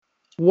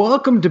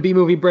Welcome to B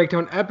Movie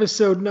Breakdown,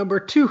 episode number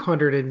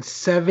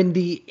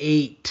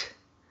 278.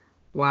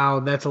 Wow,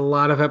 that's a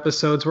lot of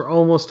episodes. We're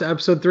almost to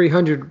episode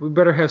 300. We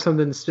better have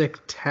something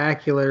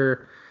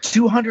spectacular.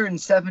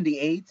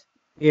 278?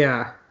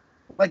 Yeah.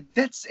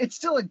 It's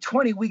still like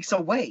 20 weeks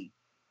away.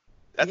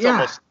 That's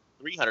almost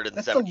 378.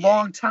 That's a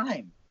long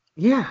time.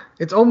 Yeah,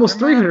 it's almost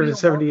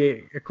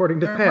 378,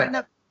 according to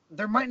Pat.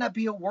 There might not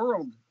be a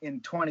world in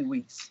 20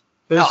 weeks.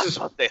 Don't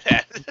say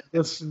that.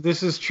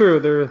 This is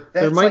true.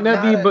 There might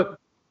not be, but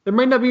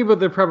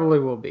there probably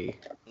will be.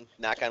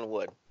 Knock on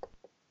wood.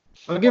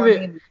 I'll give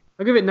it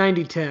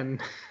 90-10.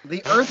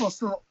 The Earth will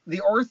still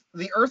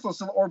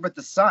orbit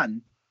the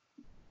sun.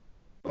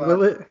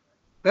 Will it?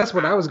 That's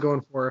what I was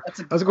going for. I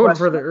was going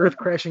for the Earth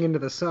crashing into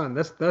the sun.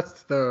 That's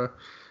the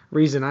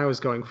reason I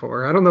was going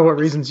for. I don't know what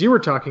reasons you were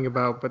talking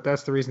about, but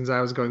that's the reasons I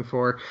was going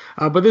for.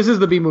 But this is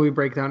the B Movie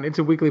Breakdown. It's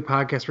a weekly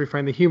podcast where we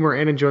find the humor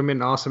and enjoyment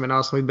in awesome and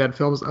awesomely bad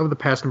films of the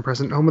past and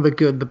present, home of the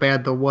good, the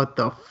bad, the what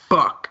the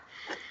fuck.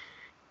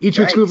 Each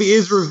week's movie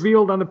is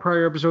revealed on the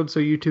prior episode, so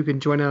you too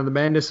can join in on the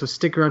madness. So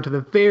stick around to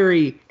the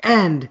very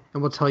end,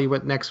 and we'll tell you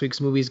what next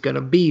week's movie is going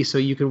to be, so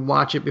you can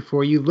watch it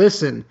before you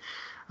listen.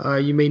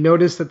 You may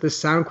notice that the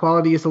sound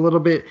quality is a little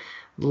bit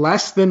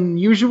less than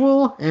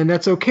usual, and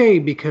that's okay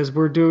because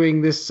we're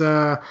doing this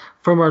from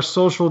our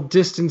social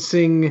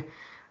distancing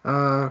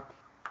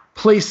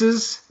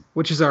places,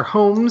 which is our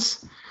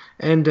homes,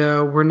 and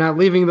we're not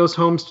leaving those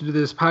homes to do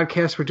this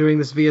podcast. We're doing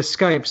this via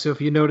Skype, so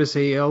if you notice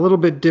a little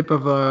bit dip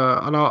of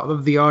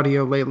the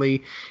audio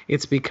lately,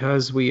 it's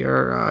because we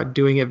are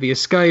doing it via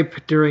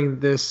Skype during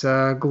this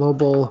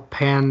global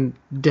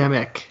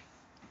pandemic.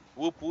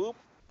 Whoop whoop.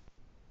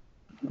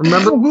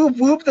 Remember, whoop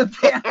whoop the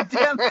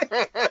pandemic.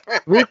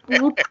 Whoop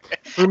whoop.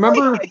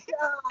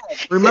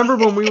 Remember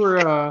when we were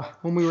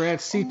at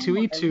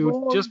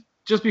C2E2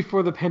 just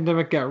before the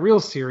pandemic got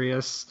real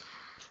serious.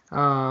 We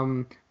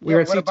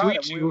were at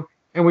C2E2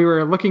 and we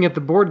were looking at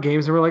the board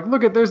games and we're like,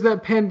 look, there's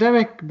that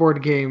pandemic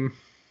board game.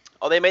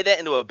 Oh, they made that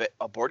into a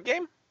board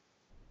game?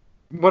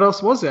 What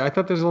else was it? I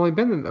thought there's only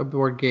been a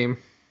board game.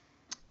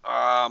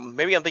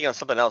 Maybe I'm thinking of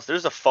something else.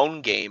 There's a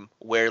phone game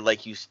where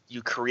like you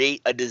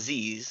create a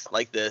disease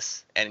like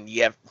this, and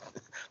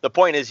the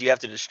point is you have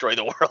to destroy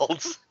the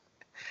world.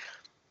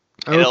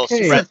 And it'll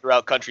spread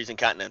throughout countries and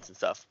continents and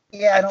stuff.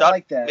 Yeah, I don't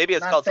like that. Maybe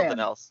it's called something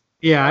else.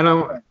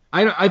 Yeah,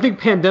 I think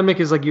pandemic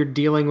is like you're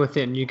dealing with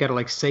it and you gotta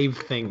like save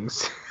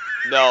things.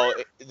 No,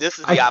 this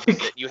is the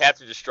opposite. You have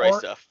to destroy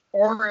stuff.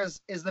 Or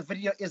is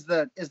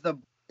the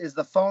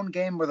phone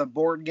game or the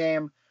board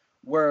game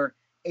where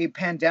a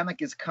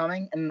pandemic is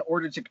coming, and in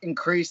order to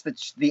increase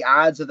the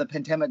odds of the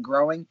pandemic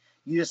growing,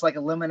 you just like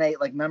eliminate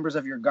like members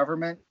of your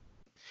government,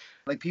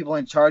 like people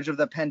in charge of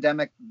the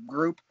pandemic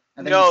group,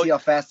 and then you see how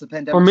fast the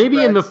pandemic Or maybe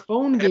spreads. in the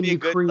phone game you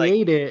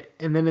create it,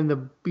 and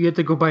then you have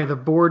to go buy the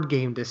board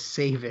game to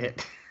save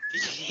it.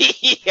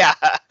 Yeah,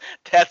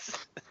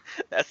 that's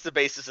the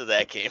basis of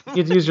that game. You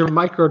have to use your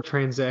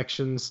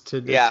microtransactions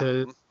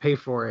to pay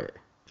for it.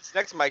 This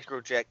next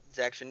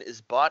microtransaction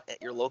is bought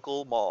at your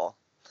local mall.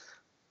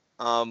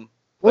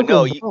 But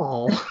no,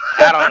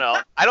 I don't know.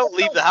 I don't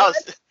leave the house.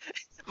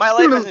 My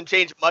life hasn't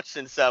changed much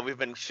since we've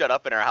been shut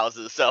up in our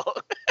houses, so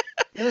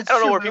I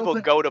don't know where people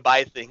go to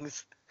buy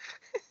things.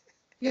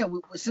 Yeah,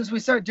 since we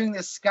started doing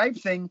this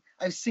Skype thing,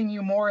 I've seen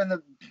you more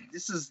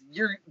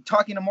you're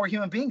talking to more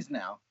human beings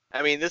now.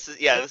 I mean, this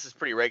is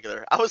pretty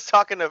regular. I was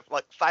talking to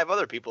like 5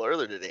 other people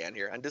earlier today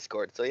on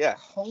Discord, so yeah.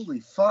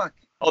 Holy fuck.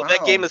 Oh, wow.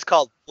 That game is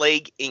called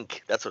Plague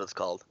Inc. That's what it's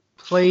called.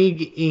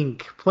 Plague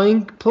Inc.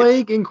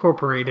 Plague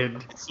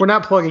Incorporated. We're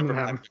not plugging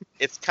them.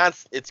 It's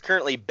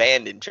currently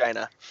banned in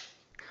China.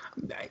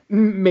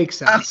 Makes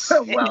sense.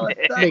 Well,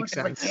 it's not much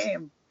of a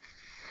game.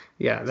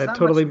 Yeah, that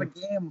totally. It's not much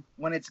of a game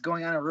when it's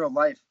going on in real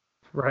life.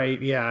 Right.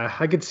 Yeah,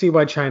 I could see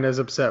why China's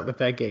upset with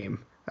that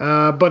game.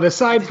 But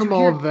aside from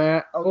all of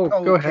that,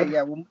 go ahead.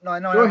 Yeah, well,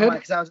 no, go ahead.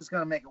 Because I was just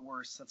gonna make it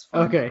worse. That's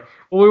fine. Okay.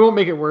 Well, we won't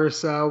make it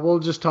worse. We'll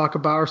just talk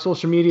about our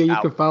social media. You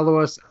can follow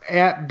us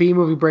at B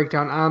Movie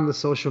Breakdown on the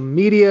social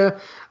media.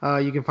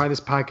 You can find this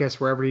podcast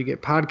wherever you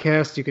get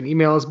podcasts. You can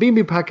email us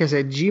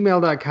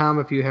bmbpodcast@gmail.com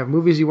if you have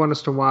movies you want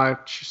us to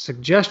watch,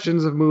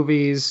 suggestions of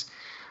movies,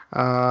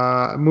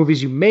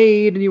 movies you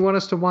made and you want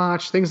us to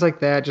watch, things like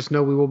that. Just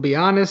know we will be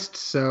honest.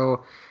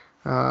 So.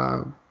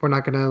 We're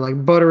not going to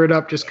like butter it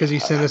up just because you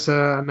sent us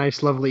a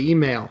nice, lovely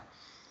email.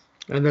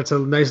 And that's a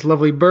nice,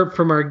 lovely burp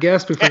from our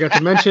guest. We forgot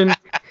to mention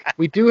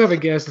we do have a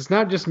guest. It's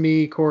not just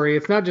me, Corey.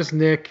 It's not just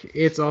Nick.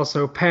 It's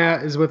also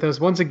Pat is with us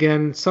once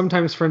again,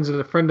 sometimes friend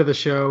of the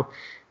show.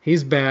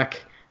 He's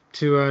back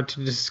to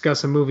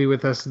discuss a movie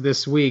with us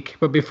this week.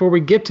 But before we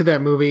get to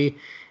that movie,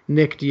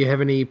 Nick, do you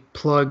have any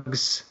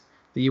plugs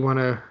that you want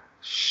to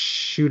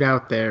shoot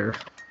out there?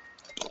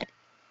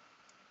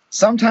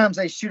 Sometimes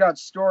I shoot out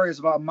stories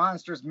about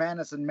monsters,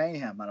 madness, and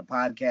mayhem on a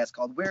podcast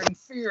called Weird and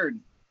Feared,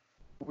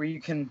 where you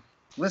can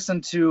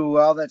listen to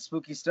all that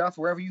spooky stuff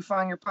wherever you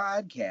find your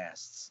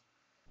podcasts.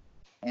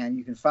 And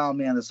you can follow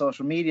me on the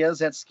social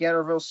medias at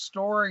Scatterville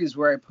Stories,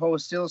 where I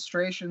post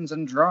illustrations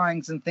and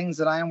drawings and things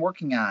that I am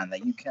working on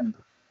that you can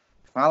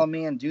Follow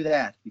me and do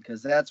that,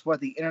 because that's what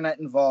the internet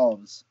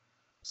involves.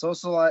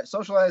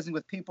 Socializing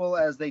with people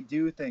as they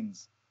do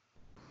things.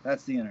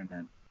 That's the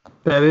internet.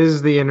 That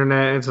is the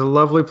internet. It's a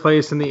lovely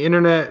place, and the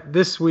internet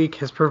this week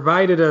has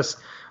provided us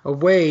a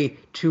way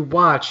to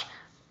watch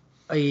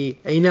a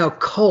now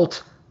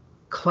cult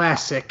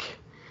classic.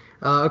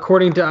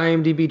 According to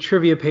IMDb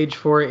trivia page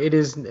for it,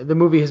 the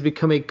movie has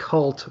become a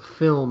cult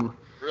film.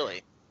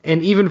 Really?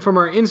 And even from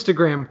our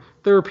Instagram,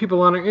 there were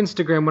people on our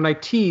Instagram when I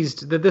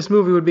teased that this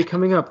movie would be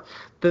coming up,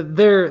 that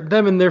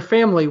them and their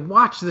family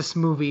watch this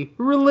movie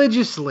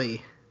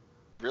religiously.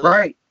 Really?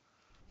 Right.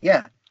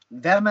 Yeah.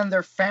 Them and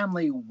their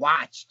family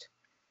watched.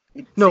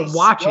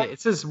 Watch it.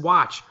 It says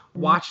watch.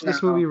 Watch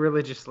this movie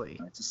religiously.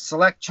 It's a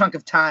select chunk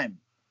of time.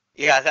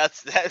 Yeah, that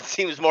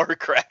seems more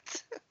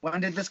correct. When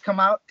did this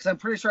come out? Because I'm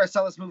pretty sure I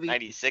saw this movie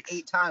 96.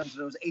 8 times,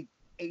 but it was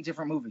eight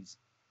different movies.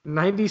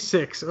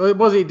 96. Well, it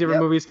was 8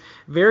 different movies.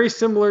 Very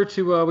similar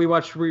to we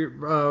watched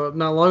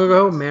not long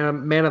ago,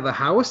 Man of the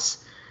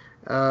House.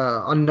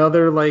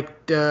 Another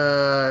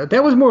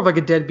that was more of like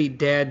a deadbeat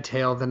dad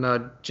tale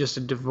than just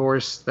a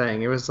divorce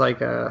thing. It was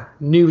like a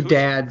new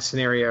dad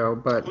scenario.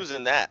 But who's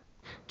in that?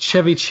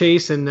 Chevy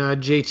Chase and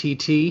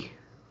JTT.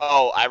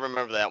 Oh, I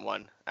remember that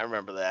one. I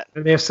remember that.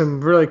 And they have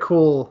some really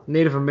cool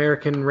Native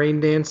American rain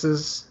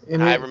dances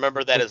in it. I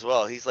remember that as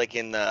well. He's like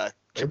in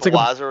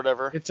Chippewas or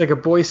whatever. It's like a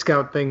Boy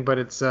Scout thing, but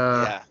it's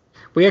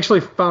we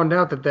actually found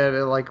out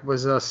that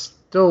was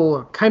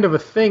still kind of a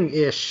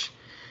thing-ish,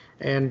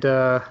 and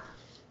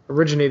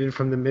originated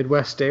from the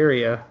Midwest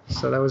area.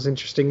 So that was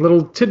interesting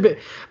little tidbit,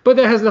 but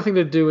that has nothing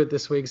to do with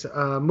this week's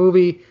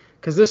movie,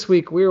 because this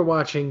week we are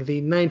watching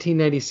the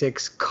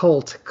 1996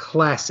 cult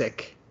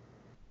classic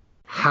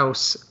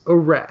House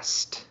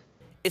Arrest.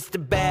 It's the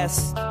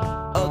best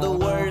of the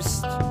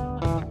worst.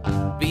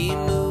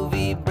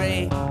 B-movie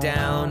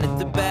breakdown. It's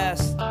the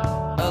best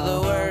of the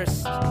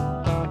worst.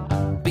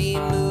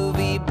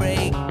 B-movie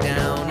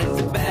breakdown.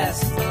 It's the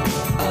best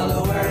of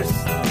the worst.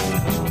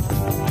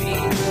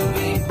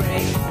 B-movie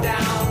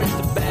breakdown. It's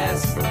the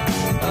best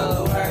of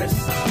the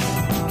worst.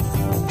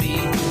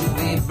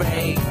 B-movie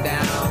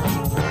breakdown.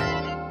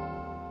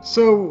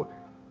 So,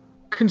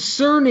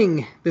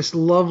 concerning this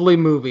lovely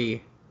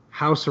movie,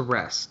 House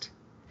Arrest.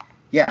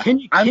 Yeah. Can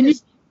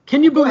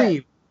you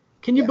believe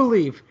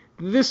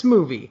this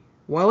movie,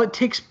 while it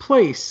takes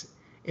place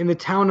in the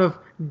town of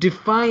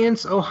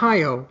Defiance,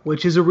 Ohio,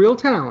 which is a real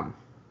town?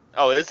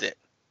 Oh, is it?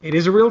 It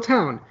is a real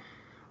town.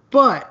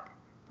 But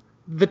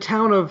the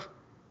town of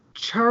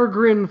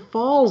Chagrin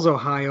Falls,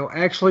 Ohio,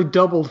 actually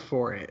doubled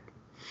for it.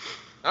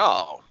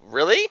 Oh,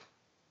 really?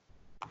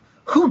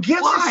 Who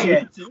gives a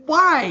shit?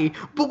 Why?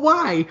 But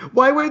why?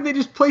 Why wouldn't they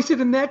just place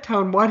it in that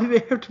town? Why did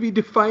it have to be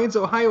Defiance,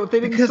 Ohio, if they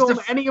didn't film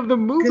any of the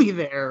movie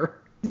there?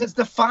 Because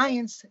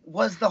Defiance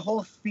was the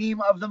whole theme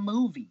of the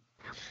movie.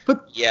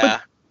 But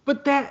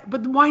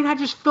why not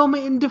just film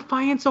it in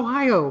Defiance,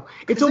 Ohio?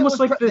 It's almost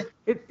like the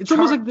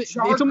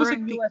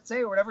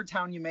USA or whatever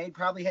town you made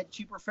probably had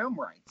cheaper film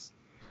rights.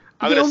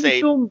 They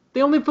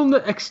only filmed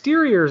the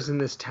exteriors in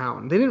this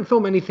town. They didn't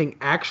film anything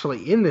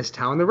actually in this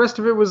town. The rest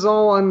of it was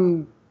all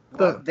on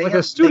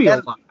a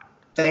studio lot.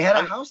 They had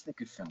a house they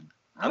could film.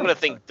 I'm gonna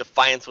think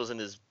Defiance wasn't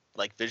as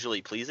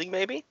visually pleasing.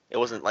 Maybe it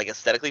wasn't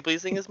aesthetically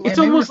pleasing as much. It's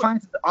almost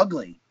Defiance is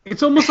ugly.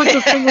 It's almost like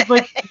the thing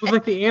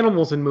with the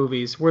animals in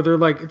movies where they're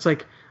it's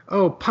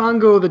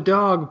Pongo the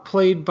dog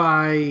played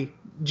by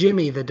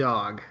Jimmy the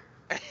dog.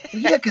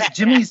 Yeah, because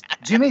Jimmy's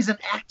an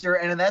actor,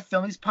 and in that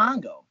film he's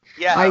Pongo.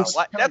 Yeah, that's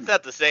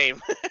not the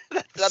same.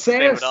 That's not the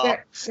same at all.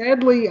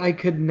 Sadly, I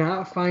could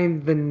not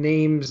find the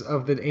names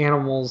of the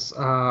animals,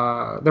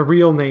 the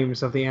real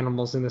names of the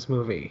animals in this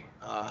movie.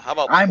 How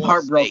about I'm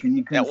heartbroken.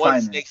 You couldn't that one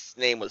find snake's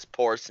name was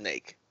Poor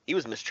Snake. He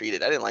was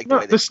mistreated. I didn't like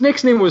the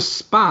snake's name was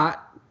Spot.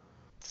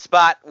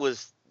 Spot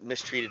was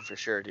mistreated for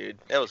sure, dude.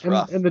 That was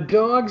rough. And the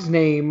dog's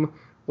name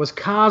was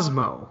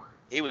Cosmo.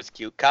 He was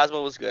cute.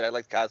 Cosmo was good. I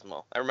liked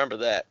Cosmo. I remember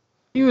that.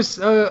 He was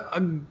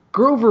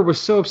Grover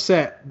was so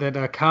upset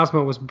that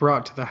Cosmo was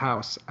brought to the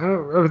house.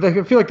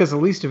 I feel like that's the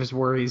least of his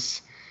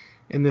worries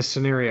in this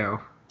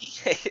scenario.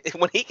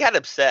 When he got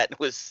upset,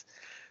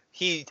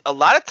 a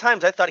lot of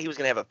times I thought he was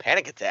gonna have a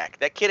panic attack.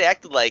 That kid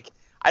acted like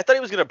I thought he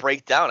was gonna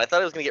break down. I thought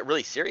he was gonna get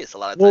really serious a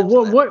lot of times.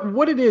 Well,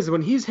 what it is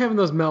when he's having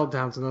those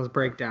meltdowns and those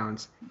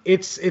breakdowns,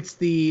 it's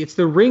the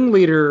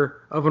ringleader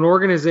of an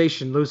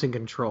organization losing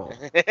control.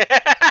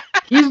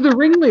 He's the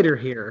ringleader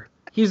here.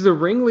 He's the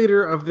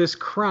ringleader of this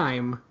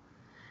crime,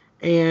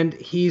 and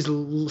he's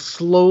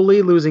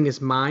slowly losing his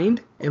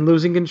mind and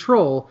losing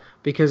control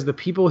because the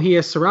people he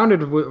has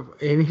surrounded with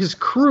in his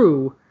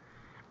crew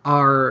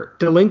are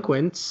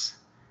delinquents.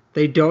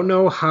 They don't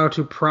know how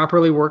to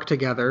properly work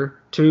together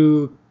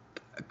to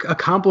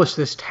accomplish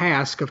this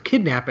task of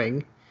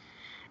kidnapping,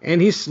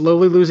 and he's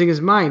slowly losing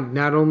his mind,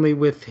 not only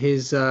with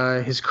his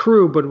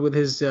crew, but with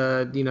his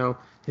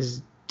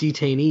his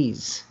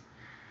detainees.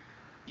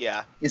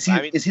 Yeah. Is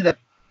he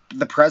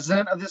the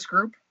president of this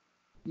group,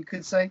 you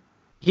could say?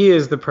 He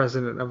is the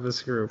president of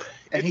this group.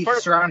 And he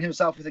surrounded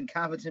himself with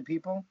incompetent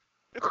people?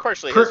 It's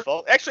partially his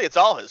fault. Actually, it's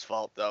all his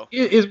fault, though.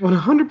 It is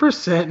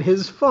 100%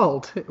 his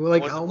fault.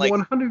 Like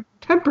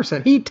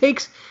 110%.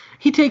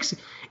 He takes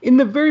in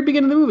the very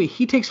beginning of the movie,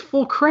 he takes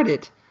full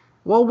credit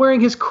while wearing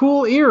his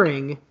cool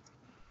earring.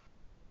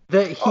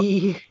 That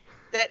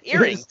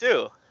earring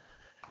too.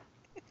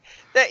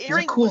 That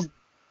earring cool.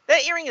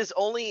 That earring is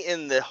only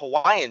in the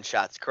Hawaiian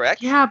shots,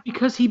 correct? Yeah,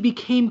 because he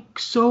became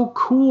so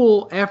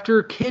cool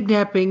after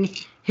kidnapping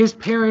his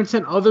parents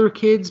and other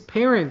kids'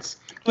 parents.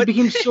 He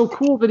became so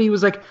cool that he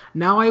was like,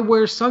 now I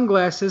wear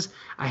sunglasses,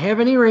 I have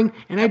an earring,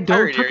 and I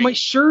don't tuck my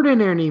shirt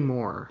in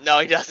anymore. No,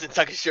 he doesn't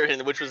tuck his shirt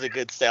in, which was a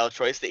good style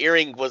choice. The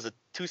earring was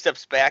 2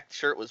 steps back, the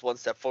shirt was 1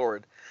 step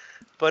forward.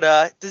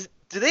 But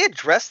do they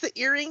address the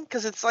earring?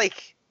 Because it's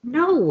like...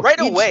 No. Right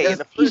away.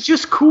 He's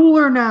just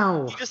cooler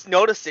now. You just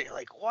notice it. You're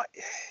like, what?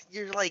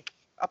 You're like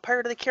a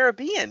Pirate of the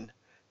Caribbean.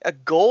 A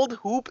gold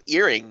hoop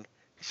earring.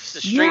 It's just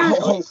a strange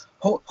choice.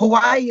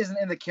 Hawaii isn't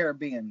in the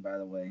Caribbean, by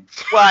the way.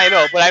 Well, I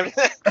know, but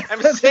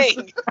I'm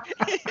saying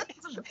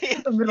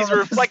he's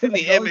reflecting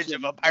the image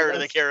of a Pirate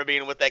of the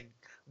Caribbean with that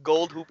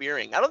gold hoop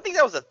earring. I don't think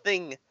that was a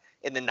thing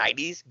in the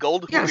 90s.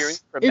 Gold hoop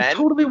earrings for men. It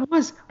totally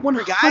was.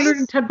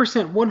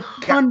 110%.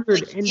 110%.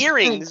 Like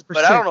earrings,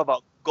 but I don't know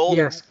about gold.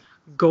 Yes.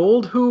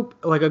 Gold hoop,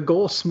 like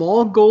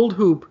small gold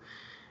hoop,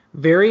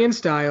 very in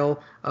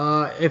style.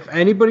 If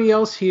anybody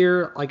else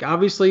here, like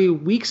obviously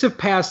weeks have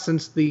passed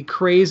since the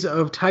craze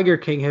of Tiger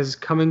King has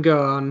come and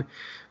gone,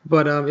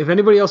 but if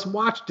anybody else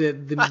watched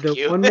it, the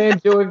One Man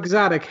Joe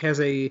Exotic has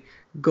a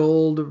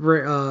gold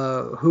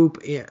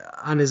hoop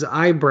on his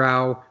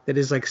eyebrow that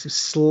is like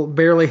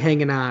barely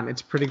hanging on.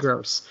 It's pretty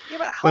gross. Yeah,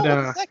 but how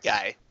old is that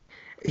guy?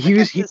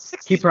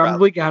 He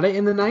probably got it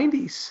in the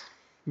 90s.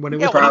 When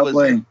it was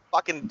probably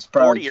fucking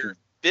 40 or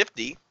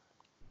 50.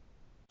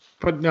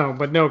 But no,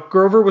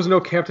 Grover was no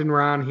Captain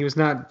Ron. He was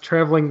not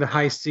traveling the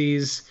high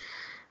seas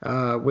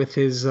with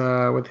his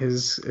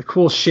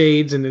cool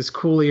shades and his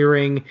cool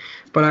earring.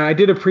 But I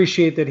did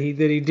appreciate that he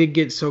did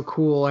get so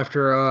cool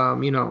after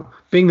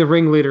being the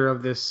ringleader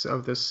of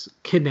this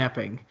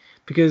kidnapping,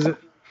 because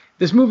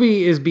this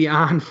movie is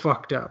beyond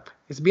fucked up.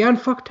 It's beyond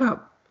fucked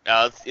up.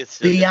 No, it's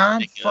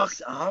beyond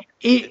fucked up.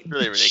 It's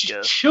really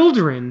ridiculous.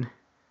 Children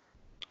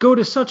go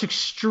to such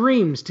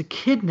extremes to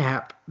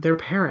kidnap their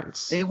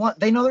parents. They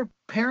know their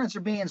parents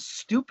are being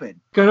stupid.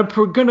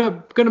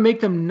 Gonna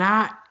make them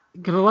not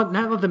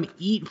let them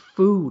eat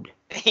food.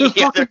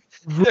 They're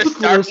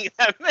ruthless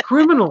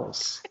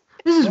criminals.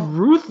 This is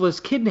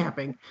ruthless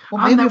kidnapping.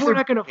 Well, we're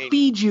not gonna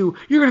feed you.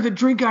 You're gonna have to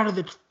drink out of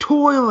the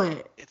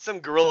toilet. It's some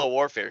guerrilla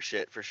warfare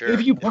shit for sure.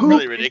 If you poop,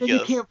 really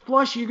ridiculous. And you can't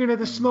flush, you're gonna have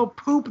to smell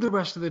poop the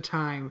rest of the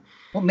time.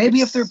 Well, maybe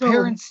if their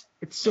parents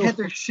had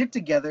their shit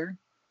together.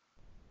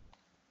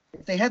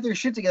 If they had their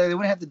shit together, they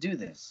wouldn't have to do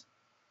this.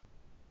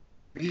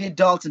 Be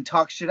adults and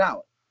talk shit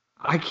out.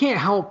 I can't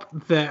help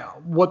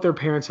what their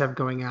parents have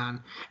going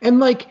on. And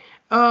like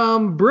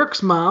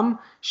Brooke's mom,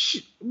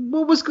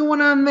 what was going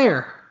on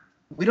there?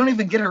 We don't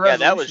even get a resolution.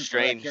 Yeah, that was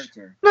strange.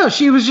 No,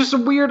 she was just a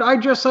weird. I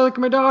dress like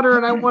my daughter,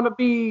 and I want to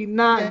be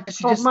not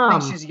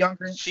mom. Thinks she's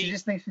younger. She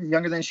just thinks she's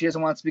younger than she is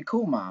and wants to be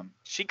cool mom.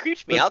 She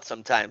creeps me out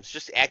sometimes,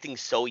 just acting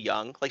so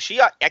young. Like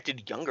she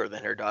acted younger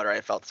than her daughter.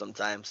 I felt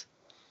sometimes.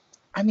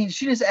 I mean,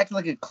 she just acted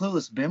like a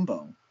clueless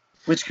bimbo,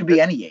 which could be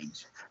any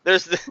age.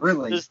 There's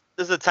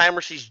a time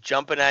where she's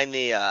jumping on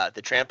the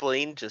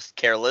trampoline, just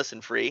careless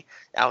and free.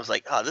 I was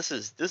like, oh, this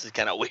is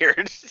kind of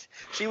weird.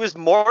 She was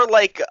more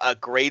like a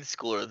grade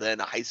schooler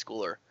than a high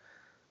schooler.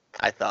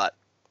 I thought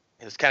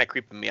it was kind of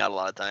creeping me out a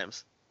lot of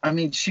times. I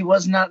mean, she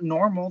was not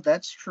normal.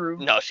 That's true.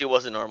 No, she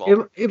wasn't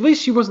normal. At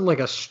least she wasn't like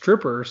a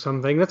stripper or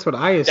something. That's what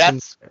I assumed.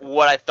 That's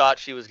what I thought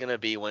she was going to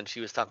be when she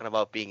was talking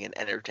about being an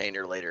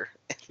entertainer later.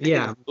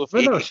 Yeah. But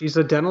no, she's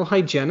a dental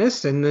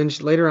hygienist, and then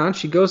later on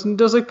she goes and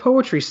does like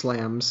poetry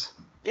slams.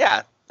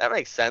 Yeah, that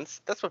makes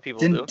sense. That's what people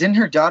do. Didn't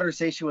her daughter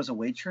say she was a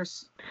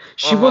waitress?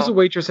 She was a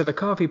waitress at the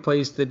coffee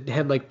place that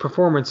had like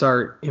performance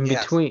art in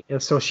between.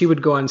 So she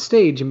would go on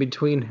stage in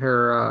between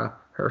her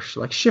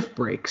like shift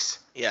breaks.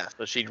 Yeah,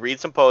 so she'd read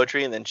some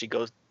poetry and then she'd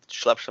go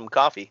schlep some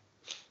coffee.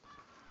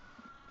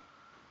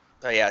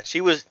 Oh yeah,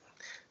 she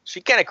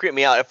kind of creeped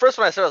me out. At first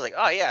when I saw her, I was like,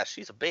 oh yeah,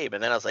 she's a babe,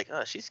 and then I was like,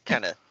 oh, she is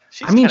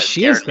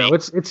though.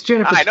 It's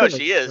Jennifer. I know Tilly,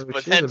 she is, so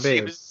but then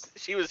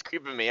she was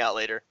creeping me out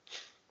later.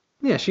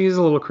 Yeah, she's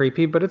a little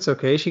creepy, but it's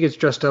okay. She gets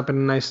dressed up in a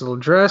nice little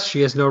dress.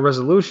 She has no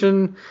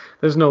resolution.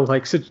 There's no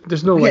like.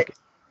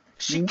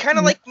 She kind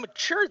of like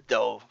matured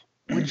though,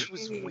 which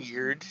was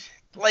weird.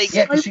 Like,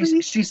 yeah,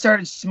 she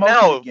started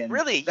smoking again. No,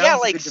 really, yeah,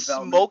 like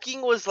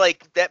smoking was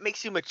like that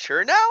makes you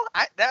mature now.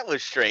 That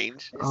was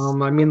strange.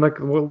 I mean,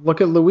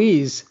 look at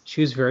Louise.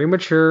 She was very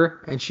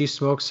mature, and she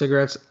smoked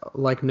cigarettes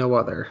like no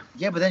other.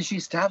 Yeah, but then she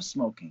stopped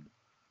smoking.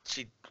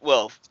 She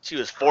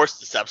was forced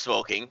to stop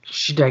smoking.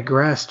 She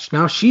digressed.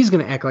 Now she's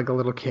gonna act like a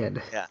little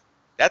kid. Yeah,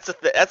 that's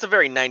a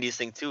very 90s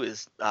thing too.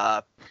 Is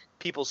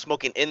people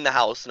smoking in the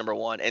house, number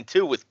one, and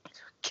two with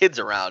kids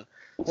around.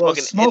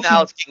 Smoking in the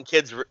house, getting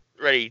kids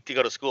ready to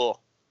go to school.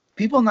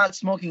 People not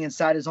smoking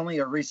inside is only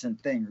a recent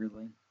thing,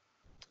 really.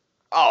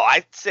 Oh,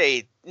 I'd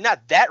say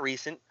not that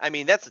recent. I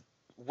mean, that's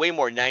way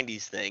more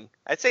 90s thing.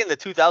 I'd say in the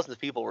 2000s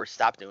people were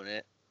stopped doing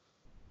it.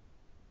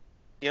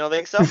 You don't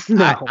think so?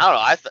 No. I don't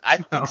know. I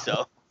No. think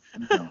so.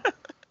 No.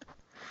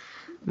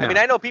 I mean,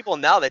 I know people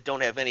now that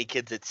don't have any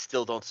kids that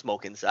still don't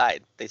smoke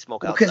inside. They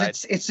smoke outside.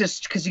 Because it's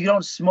just because you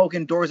don't smoke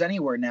indoors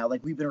anywhere now.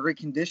 Like we've been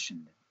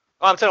reconditioned.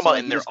 Oh, I'm talking So, about like,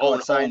 in you their just go own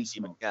outside and homes.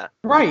 Even. smoke. Yeah.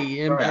 Right,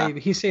 and Right.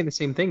 he's saying the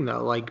same thing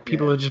though. Like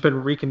people Yeah. have just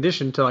been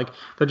reconditioned to like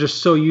they're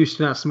just so used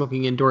to not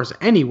smoking indoors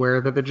anywhere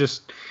that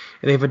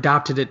they've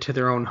adopted it to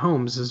their own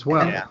homes as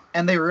well. Yeah.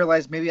 And they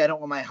realize maybe I don't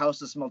want my house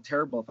to smell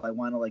terrible if I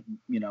want to, like,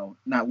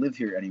 not live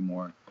here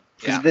anymore.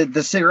 Because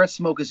the cigarette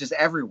smoke is just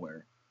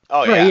everywhere.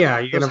 Oh yeah. Right, yeah,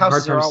 you're Those gonna have a hard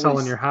houses are time selling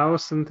always your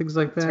house and things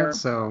like that. terrible.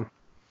 So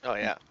Oh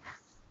yeah.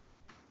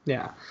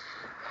 yeah,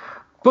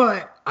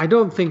 but I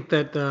don't think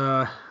that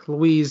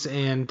Louise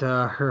and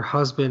her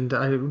husband.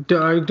 I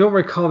don't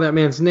recall that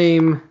man's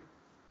name.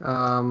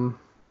 Negus.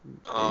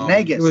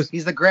 it was-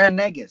 He's the Grand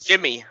Negus.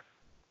 Jimmy.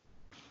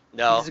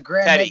 No. He's the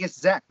Grand Teddy. Negus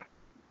Zek.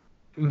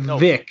 No,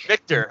 Vic.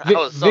 Victor. I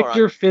was so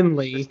Victor wrong.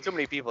 Finley, There's too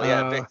many people.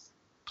 Yeah. Vic.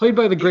 played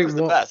by the He great was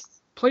the best.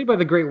 played by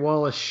the great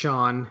Wallace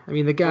Shawn. I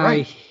mean, the guy,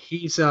 Right.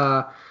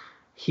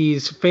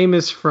 he's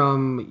famous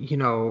from,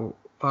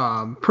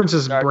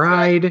 Princess Star Trek.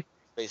 Bride,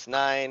 Space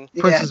Nine.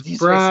 Princess he's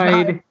Bride,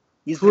 Space Nine.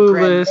 He's the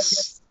Grand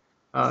Clueless,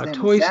 Negus. His name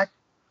Toy is Zek.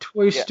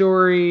 Toy Yeah.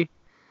 Story,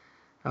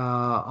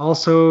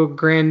 also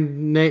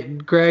Grand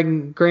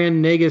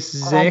Negus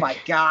Oh Zek, my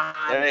God.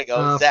 There you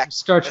go. Zach.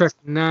 Star Trek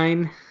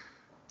 9.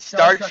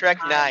 Star Trek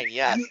 9.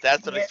 Yes,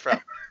 that's what it's from.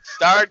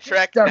 Star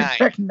Trek Star 9.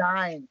 Trek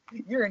 9.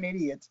 You're an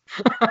idiot.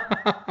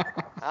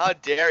 How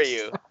dare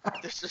you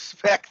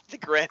disrespect the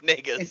Grand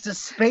Negus? It's a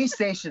space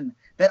station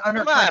that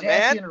under Come on,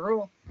 man. Cardassian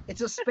rule.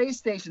 It's a space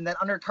station that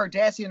under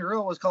Cardassian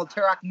rule was called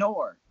Terok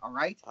Nor. All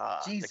right. The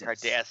Jesus.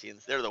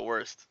 Cardassians, they're the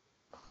worst.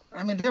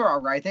 I mean, they're all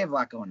right. They have a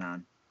lot going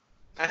on.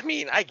 I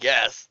mean, I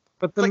guess.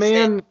 But the Like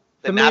man, The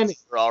the man,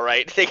 Nazis are all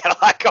right. They got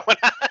a lot going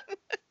on.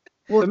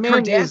 Well, The man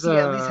Cardassia is,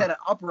 at least had an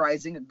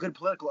uprising, a good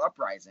political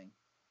uprising.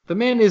 the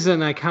man is an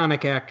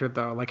iconic actor,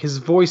 though. Like his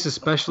voice,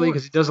 especially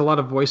because he does a lot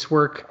of voice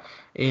work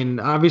in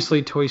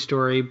obviously Toy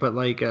Story, but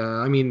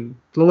I mean,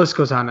 the list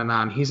goes on and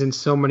on. He's in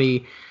so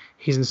many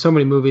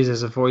movies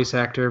as a voice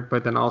actor,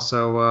 but then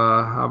also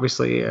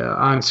obviously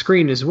on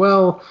screen as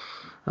well.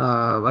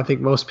 I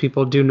think most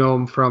people do know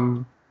him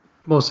from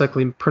most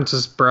likely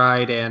Princess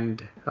Bride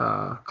and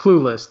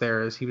Clueless.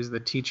 There, as he was the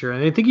teacher,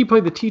 and I think he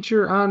played the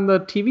teacher on the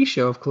TV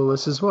show of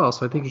Clueless as well.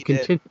 So I think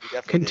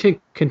he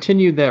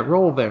continued that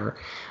role there.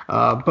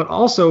 But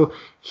also,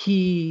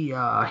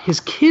 his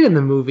kid in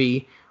the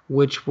movie,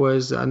 which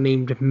was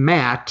named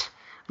Matt.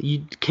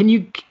 Can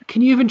you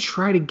even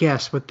try to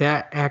guess what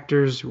that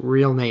actor's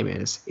real name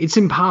is? It's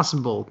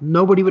impossible.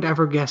 Nobody would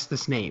ever guess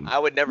this name. I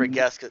would never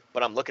guess,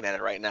 but I'm looking at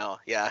it right now.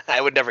 Yeah, I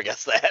would never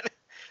guess that.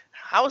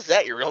 How is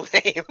that your real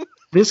name?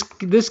 This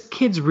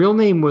kid's real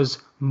name was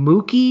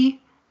Mookie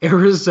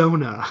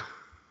Arizona.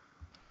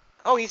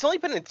 Oh, he's only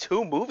been in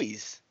 2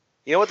 movies.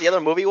 You know what the other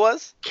movie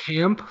was?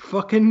 Camp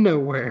fucking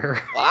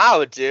Nowhere.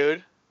 Wow,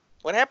 dude.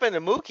 What happened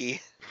to Mookie?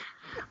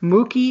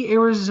 Mookie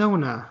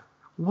Arizona.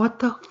 What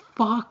the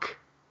fuck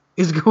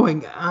is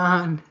going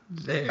on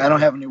there? I don't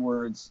have any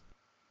words.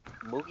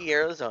 Mookie,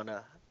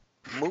 Arizona.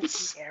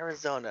 Mookie,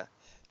 Arizona.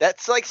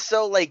 That's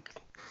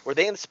were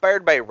they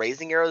inspired by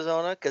Raising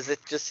Arizona? Because it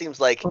just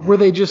seems like Or were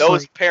they just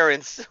those like,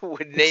 parents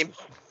would name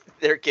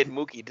their kid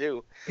Mookie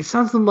too. it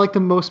sounds like the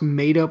most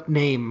made up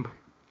name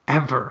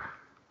ever.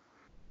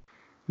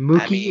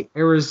 Mookie,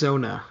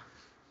 Arizona.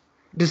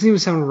 Doesn't even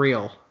sound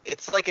real.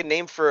 It's like a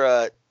name for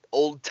a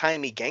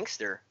old-timey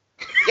gangster.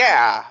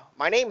 Yeah,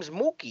 my name's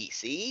Mookie,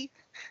 see?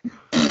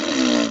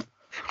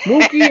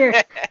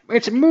 Mookie,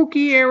 it's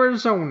Mookie,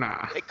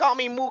 Arizona. They call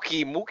me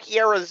Mookie,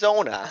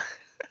 Arizona.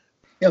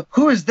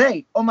 Who is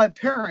they? Oh, my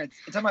parents.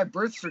 It's on my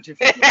birth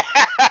certificate.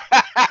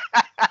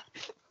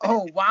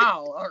 Oh,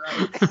 wow. All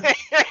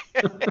right.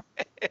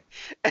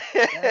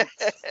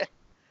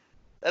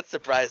 That's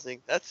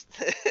surprising. That's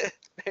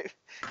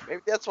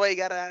maybe that's why you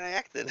got out of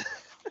acting.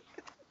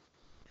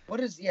 What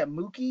is,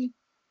 Mookie?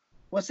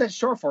 What's that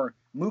short for?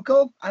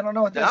 Muko? I don't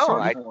know what that's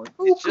short for.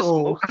 It's just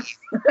Mookie.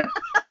 Mookie.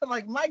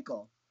 Like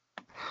Michael.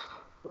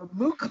 Or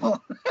Muko.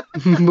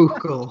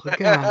 Mookie.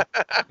 God.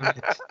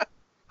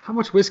 How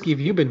much whiskey have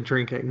you been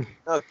drinking?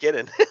 No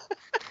kidding.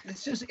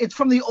 It's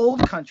from the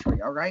old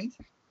country, all right?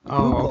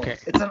 Oh, Muko. okay.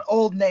 It's an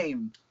old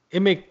name.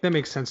 That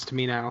makes sense to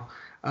me now.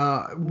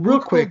 Real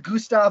quick,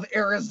 Gustav,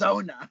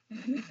 Arizona.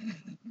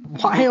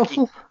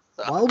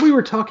 while we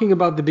were talking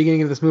about the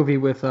beginning of this movie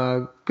with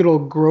good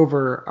old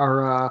Grover,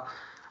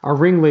 our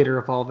ringleader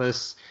of all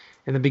this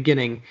in the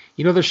beginning,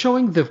 they're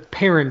showing the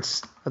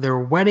parents their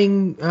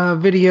wedding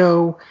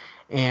video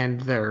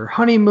and their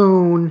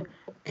honeymoon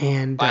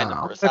and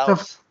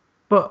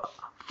but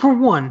for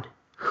one,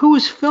 who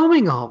is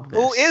filming all of this?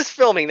 Who is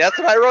filming? That's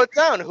what I wrote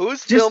down.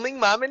 Who's filming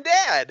Mom and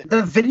Dad?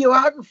 The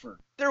videographer.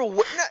 They're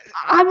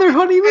on their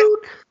honeymoon?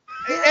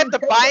 At the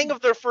buying of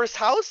their first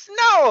house?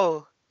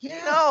 No.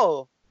 Yeah.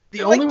 No.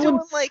 The only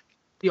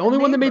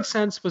one that made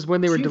sense was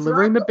when they were Chief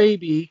delivering the Rocco.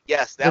 baby.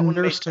 Yes, that the one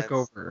nurse made took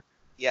sense. over.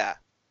 Yeah.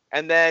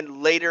 And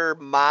then later,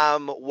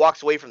 mom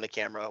walks away from the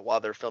camera while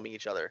they're filming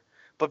each other.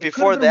 But It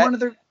before could've been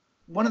that,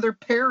 one of their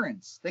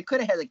parents. They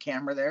could have had a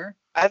camera there.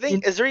 I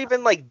think, is there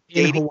even like in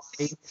dating Hawaii.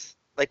 scenes,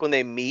 like when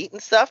they meet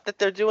and stuff, that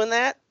they're doing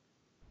that?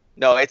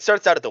 No, it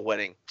starts out at the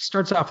wedding.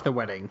 Starts off the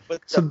wedding.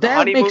 But So the that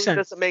honeymoon makes sense.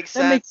 doesn't make That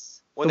sense.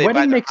 makes- When the they buy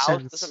wedding their makes house,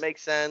 sense. doesn't make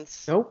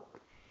sense. Nope.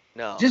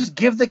 No. Just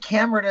give the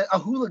camera to a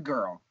hula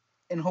girl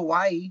in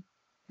Hawaii.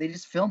 They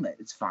just film it.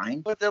 It's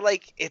fine. But they're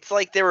like, it's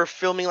like they were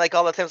filming like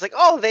all the time. It's like,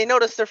 oh, they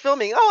noticed they're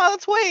filming. Oh,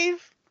 let's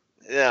wave.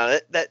 Yeah,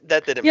 that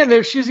didn't. Yeah, make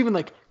there. She was even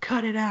like,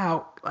 cut it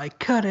out. Like,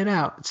 cut it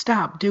out.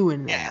 Stop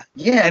doing that.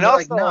 Yeah. Yeah, And and they're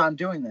like, also, no, I'm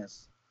doing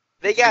this.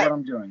 They This is got what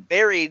I'm doing.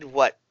 married.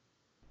 What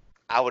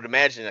I would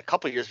imagine a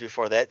couple years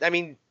before that. I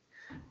mean,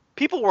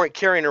 people weren't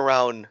carrying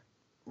around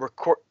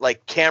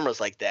like cameras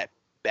like that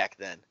back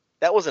then.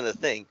 That wasn't a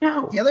thing.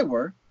 No. Yeah, they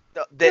were.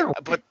 No, No.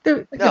 but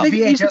They're- Like No. a they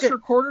used to VHS get-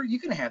 recorder, you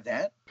can have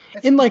that.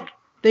 That's in like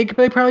they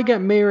probably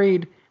got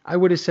married. I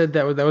would have said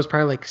that was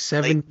probably like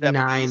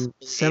 70s,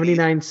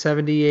 79,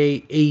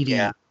 78, 80.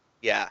 Yeah.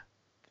 yeah,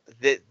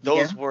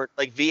 those Yeah. weren't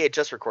like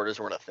VHS recorders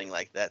weren't a thing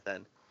like that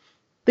then.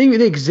 They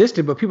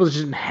existed, but people just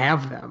didn't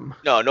have them.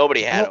 No,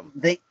 nobody had well,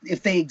 them.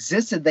 if they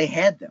existed, they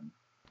had them.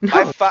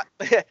 No.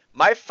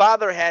 My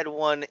father had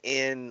one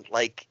in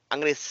like I'm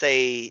gonna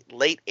say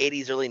late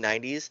 '80s, early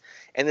 '90s,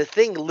 and the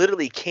thing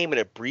literally came in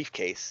a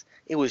briefcase.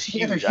 It was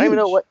Yeah, huge. they're I don't even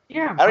know huge. what.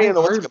 Yeah, I don't even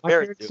know what to ours- my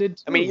compare it parents to.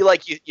 did I mean,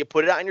 too. you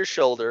put it on your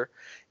shoulder.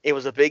 It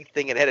was a big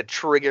thing. It had a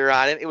trigger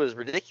on it. It was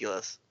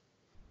ridiculous.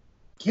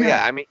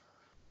 Yeah, I mean,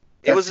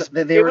 it was.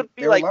 They It were- would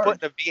be they were like large.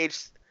 putting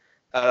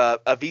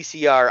a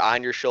VCR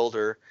on your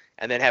shoulder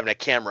and then having a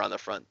camera on the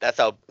front. That's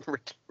how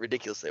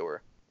ridiculous they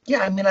were. Yeah,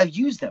 I mean, I've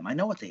used them. I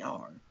know what they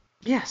are.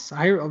 Yes,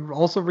 I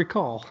also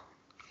recall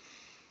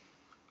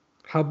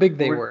how big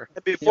they We're- were.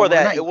 And before we're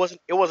that, not-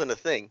 it wasn't a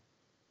thing.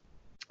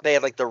 They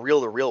had like the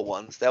reel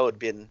ones. That would have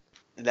been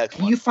the next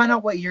Can one. you find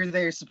out what year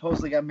they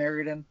supposedly got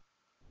married in?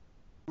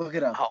 Look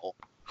it up. How?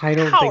 I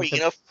don't How are think you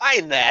gonna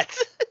find that?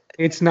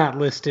 it's not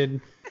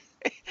listed.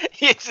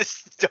 You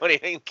just don't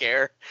even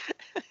care.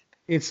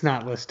 It's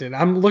not listed.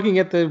 I'm looking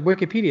at the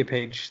Wikipedia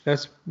page.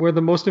 That's where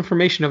the most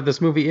information of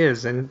this movie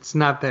is, and it's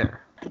not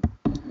there.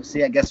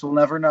 See, I guess we'll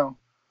never know.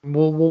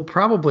 We'll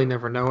probably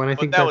never know, and I But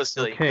think that that's was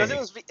silly okay.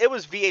 because it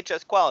was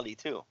VHS quality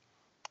too.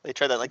 They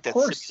tried that like that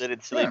course,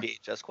 simulated silly yeah.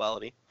 VHS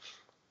quality.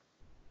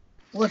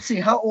 Let's see.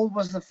 How old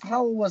was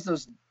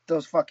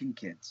those fucking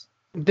kids?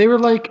 They were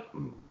like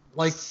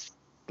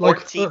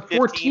 14,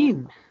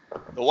 14.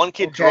 The one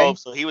kid Okay. drove,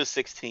 so he was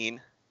 16.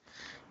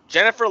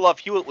 Jennifer Love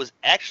Hewitt was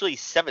actually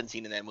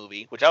 17 in that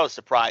movie, which I was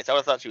surprised. I would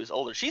have thought she was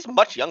older. She's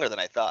much younger than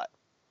I thought.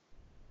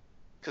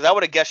 Because I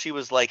would have guessed she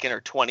was like in her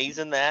 20s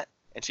in that,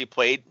 and she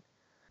played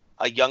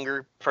a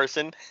younger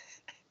person.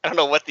 I don't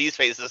know what these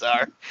faces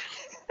are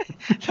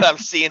that I'm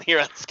seeing here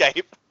on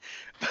Skype.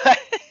 But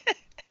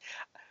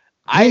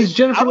It's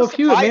Jennifer I was Love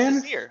Hewitt, surprised man.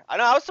 to see her. I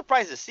know I was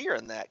surprised to see her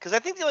in that because I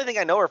think the only thing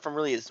I know her from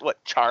really is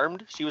what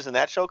Charmed. She was in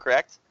that show,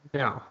 correct?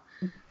 No.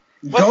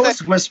 What's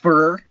Ghost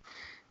Whisperer.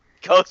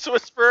 Ghost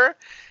Whisperer.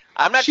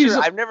 I'm not She's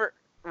sure. a- I've never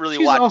really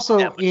She's watched also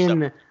that much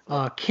in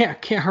stuff.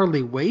 Can't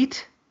Hardly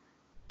Wait.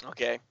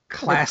 Okay.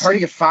 Classic.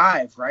 Party of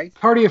Five, right?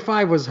 Party of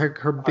Five was her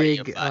Party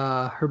of big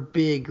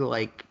Five.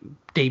 like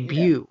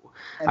debut.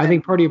 And I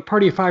then- think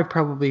Party of Five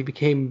probably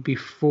became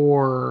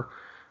before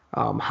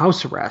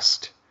House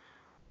Arrest.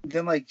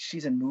 Then like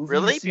she's in movies.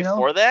 Really? You know?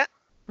 Before that?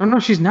 Oh no,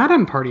 she's not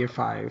on Party of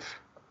Five.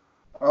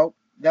 Oh,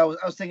 I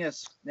was thinking.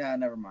 Yeah,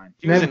 never mind.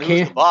 She was Then in Who's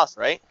Can- the Boss,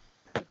 right?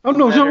 Oh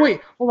no, Better. no wait,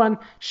 hold on.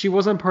 She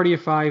was on Party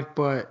of Five,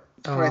 but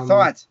That's what I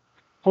thought.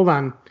 hold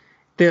on.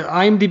 The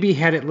IMDb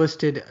had it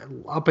listed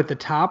up at the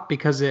top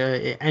because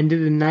it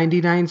ended in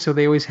 '99, so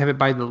they always have it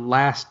by the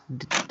last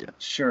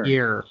Sure.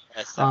 year.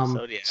 That's the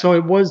episode, yeah. So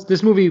it was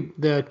this movie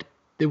that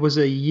it was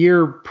a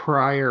year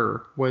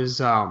prior was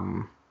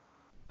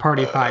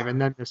Party of Five,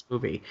 and then this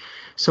movie.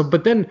 So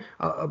but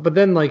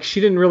then like she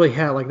didn't really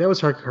have like that was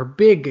her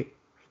big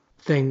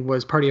thing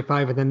was Party of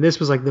Five, and then this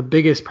was like the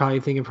biggest probably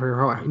thing of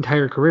her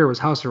entire career was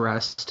House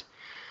Arrest.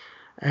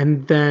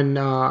 And then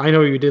I Know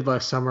What You Did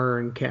Last Summer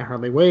and Can't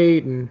Hardly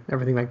Wait and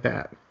everything like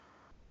that.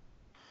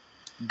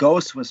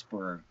 Ghost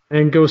Whisperer.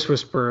 And Ghost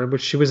Whisperer,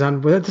 which she was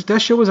on. That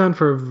show was on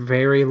for a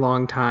very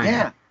long time.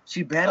 Yeah,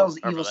 she battles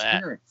I remember evil that.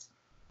 spirits.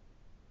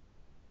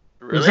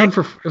 It was Really? on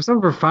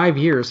for 5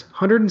 years,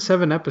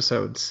 107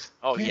 episodes.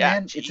 Oh Hey, yeah.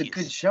 man, it's a jeez.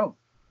 good show.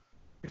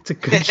 It's a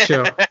good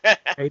show. I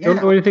don't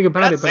Yeah. know anything I'm about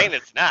not it, saying but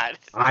it's not.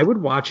 I would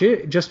watch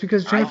it just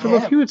because I Jennifer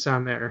Love have. Hewitt's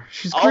on there.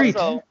 She's great.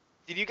 Also,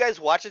 did you guys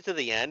watch it to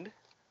the end?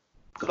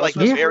 To, like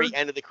Yeah. the very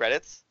end of the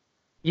credits?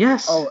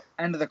 Yes. Oh,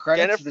 end of the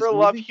credits. of this Jennifer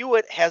Love movie?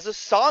 Hewitt has a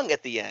song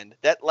at the end.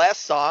 That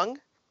last song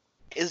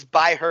is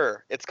by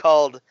her. It's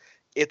called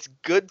 "It's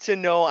Good to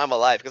Know I'm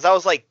Alive." Because I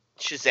was like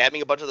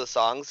Shazamming a bunch of the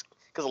songs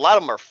because a lot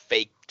of them are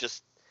fake,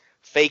 just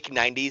fake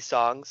 '90s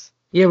songs.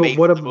 yeah, but made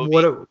what for the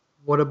movie.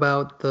 what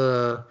about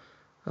the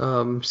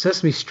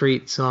Sesame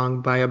Street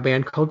song by a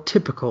band called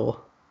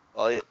Typical?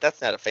 Well,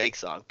 that's not a fake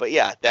song, but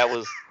yeah, that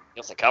was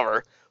a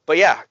cover. But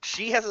yeah,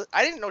 she has.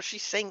 I didn't know she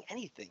sang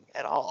anything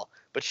at all,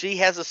 but she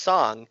has a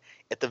song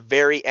at the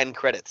very end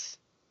credits.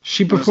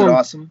 She Was it performed.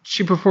 awesome?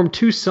 She performed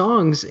 2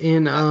 songs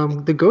in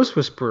The Ghost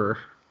Whisperer.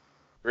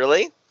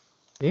 Really?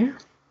 Yeah.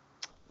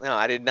 No,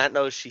 I did not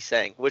know she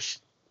sang. Which,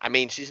 I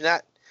mean, she's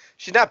not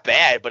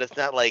bad, but it's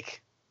not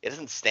like it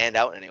doesn't stand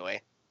out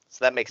anyway.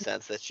 So that makes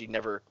sense that she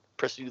never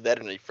pursued that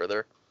any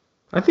further.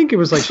 I think it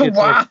was like she had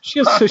Wow. she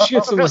had some I'm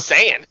like, just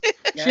saying.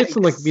 she had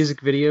some like Yikes.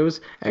 music videos.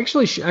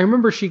 Actually, I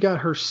remember she got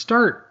her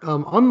start.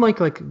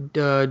 Unlike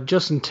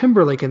Justin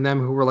Timberlake and them,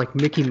 who were like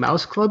Mickey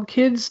Mouse Club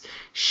kids,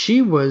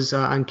 she was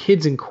on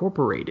Kids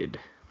Incorporated.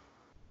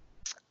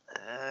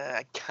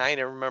 I kind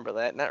of remember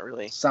that. Not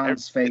really.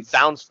 Sounds fake. It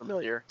sounds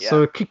familiar. Yeah.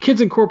 So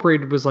Kids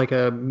Incorporated was like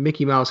a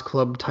Mickey Mouse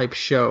Club type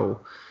show,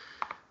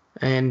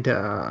 and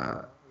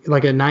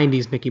like a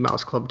 '90s Mickey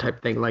Mouse Club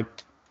type thing. Like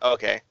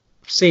Okay.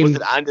 same. Was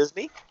it on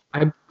Disney?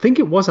 I think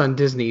it was on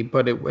Disney,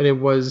 but it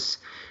was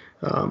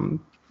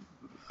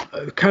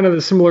kind of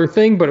a similar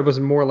thing, but it was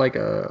more like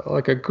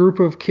a group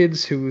of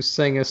kids who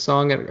sang a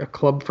song at a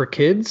club for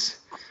kids.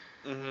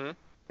 Mm-hmm.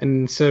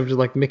 And instead of just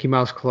like Mickey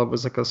Mouse Club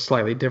was like a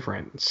slightly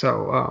different.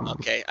 So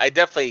Okay, I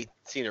definitely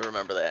seem to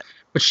remember that.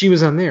 but she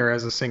was on there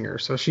as a singer,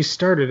 so she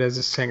started as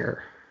a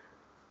singer.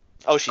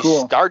 Oh, she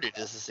Cool. started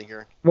as a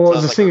singer. Well, Sounds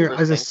as a like her singer,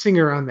 first as a thing.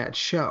 singer on that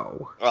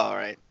show. Oh, all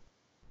right.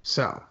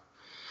 So,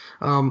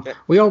 Okay.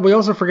 we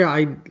also forgot.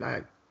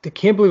 I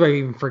can't believe I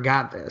even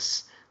forgot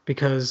this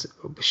because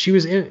she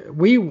was in.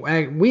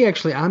 We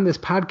actually on this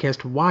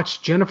podcast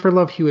watched Jennifer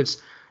Love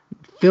Hewitt's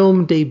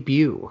film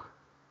debut,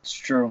 It's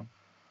true.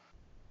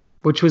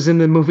 which was in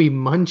the movie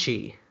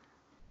Munchie.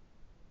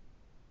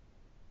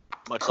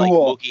 Much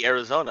Cool. like Mookie,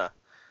 Arizona.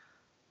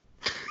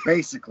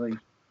 Basically.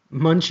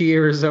 Munchie,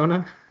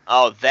 Arizona.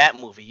 Oh, that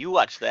movie. You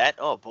watched that?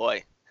 Oh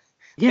boy.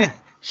 Yeah,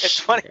 It's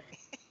funny.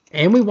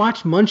 And we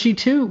watched Munchie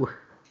 2.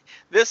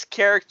 This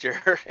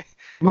character,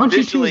 Munchie 2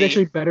 is Visually-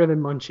 actually better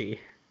than Munchie.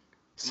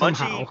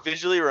 Somehow. Munchie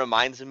visually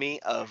reminds me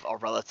of a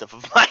relative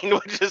of mine,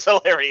 which is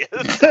hilarious.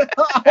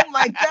 Oh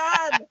my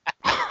god!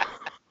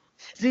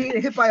 Did he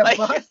get hit by a Like-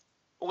 bus?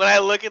 When I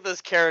look at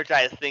this character,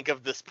 I think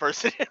of this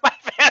person in my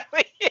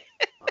family.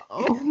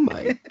 Oh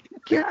my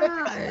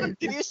god.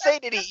 Did you say,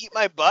 did he eat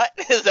my butt?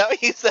 Is that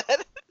what you said?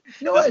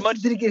 No, This it's- Munch-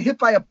 did he get hit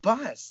by a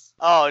bus?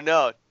 Oh,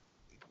 no.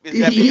 Is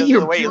Did that he eat because of your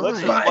the way he looks?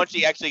 Or did butt?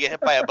 Munchie actually get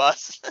hit by a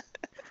bus?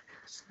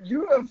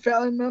 You have a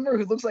family member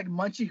who looks like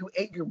Munchie who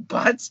ate your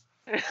butt?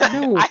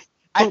 No,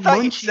 I but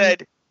thought you Munchie-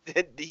 said,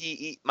 did he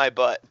eat my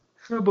butt?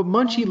 No, but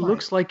Munchie Oh my-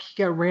 looks like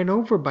he got ran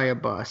over by a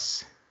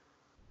bus.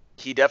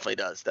 He definitely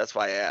does. That's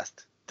why I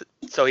asked.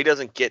 So he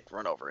doesn't get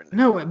run over.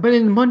 No, but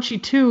in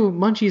Munchie 2,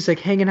 Munchie's like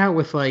hanging out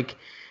with like,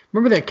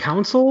 remember that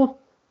council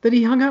that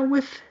he hung out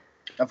with?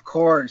 Of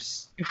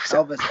course. It was-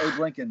 Elvis Abe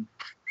Lincoln.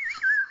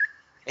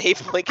 Abe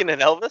Lincoln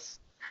and Elvis?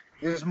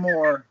 There's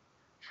more.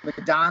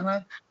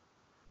 Madonna?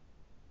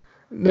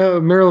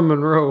 No, Marilyn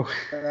Monroe.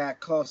 Yeah,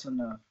 close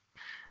enough.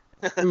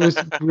 It was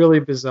really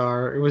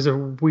bizarre. It was a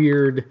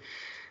weird.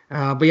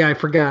 But yeah, I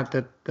forgot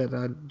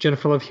that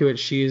Jennifer Love Hewitt,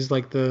 she's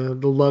like the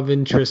love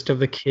interest of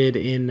the kid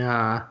in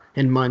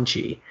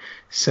Munchie.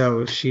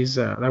 So she's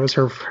that was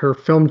her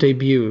film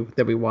debut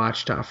that we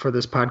watched for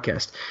this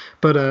podcast.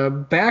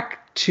 But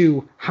back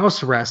to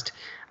House Arrest,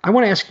 I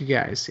want to ask you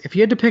guys if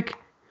you had to pick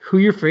who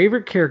your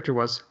favorite character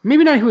was.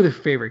 Maybe not who the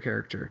favorite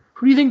character.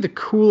 Who do you think the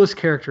coolest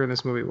character in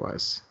this movie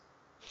was?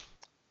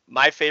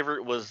 My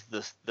favorite was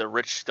the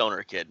rich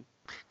stoner kid.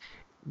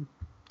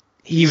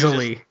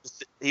 Easily.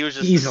 He was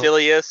just Easily. the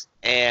silliest,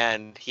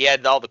 and he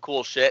had all the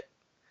cool shit.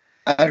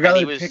 I'd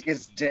rather was- pick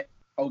his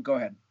Oh, go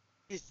ahead.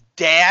 His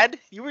dad?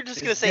 You were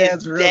just going to His say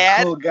dad's his a real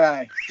dad? cool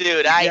guy. Dude,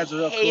 His I dad's a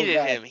real cool hated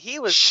guy. him. He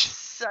was Shh.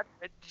 such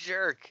a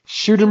jerk.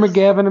 Shooter He was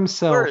McGavin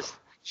himself. Worst.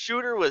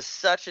 Shooter was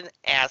such an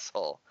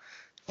asshole.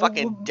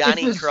 Fucking Well,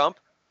 Donnie this is- Crump.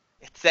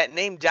 It's that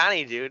name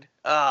Donnie, dude.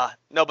 No,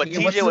 but Yeah,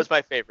 what's TJ the- was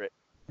my favorite.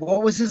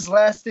 What was his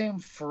last name?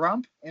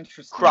 Frump?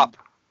 Interesting. Krupp.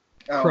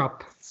 Oh,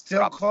 Krupp. Still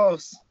Krupp.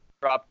 close.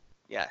 Krupp.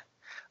 Yeah.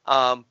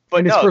 But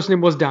And his no, first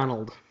name was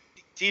Donald.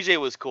 TJ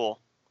was cool.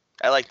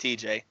 I like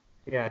TJ.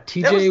 Yeah,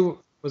 TJ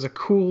was a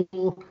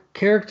cool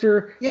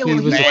character. Yeah, he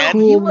well, was a he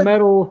cool was-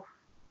 metal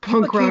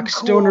punk became rock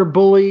stoner cool.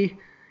 bully.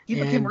 He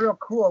became And- real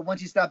cool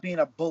once he stopped being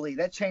a bully.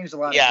 That changed a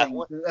lot Yeah,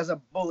 of things. As a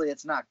bully,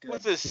 it's not good.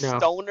 With his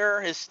No.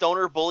 his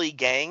stoner bully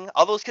gang,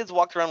 all those kids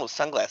walked around with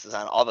sunglasses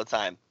on all the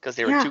time because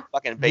they were Yeah, too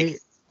fucking big.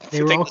 they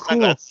to were take all the cool.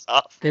 sunglasses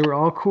off. They were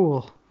all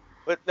cool.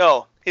 But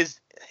no,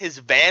 his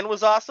van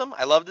was awesome.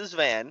 I loved his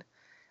van.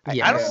 I don't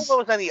know Yes. what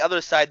was on the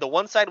other side. The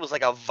one side was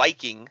like a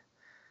Viking.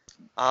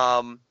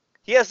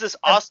 He has this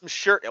awesome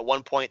shirt at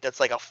one point that's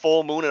like a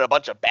full moon and a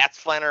bunch of bats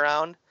flying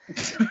around.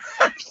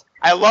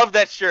 I love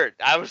that shirt.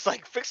 I was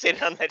like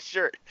fixated on that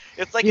shirt.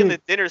 It's like in Yeah.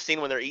 the dinner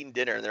scene when they're eating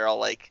dinner and they're all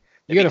like,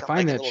 You they gotta become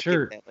find like a that little kid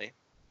shirt. family.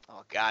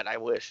 Oh God, I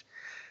wish.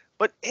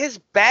 But his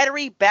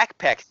battery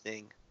backpack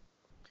thing,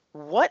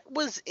 what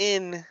was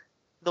in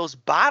those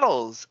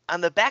bottles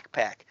on the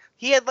backpack?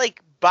 He had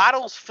like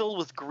bottles filled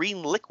with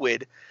green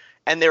liquid,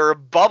 and they were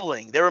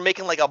bubbling. They were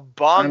making like a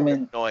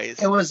bong noise.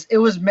 It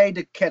was made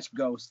to catch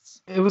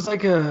ghosts. It was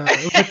like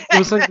it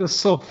was like the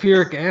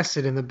sulfuric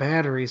acid in the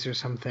batteries or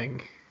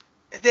something.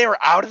 They were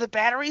out of the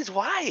batteries?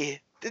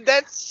 Why?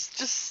 That's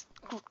just...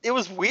 It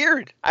was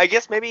weird. I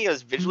guess maybe it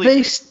was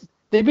visually...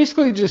 They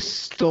basically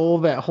just stole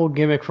that whole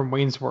gimmick from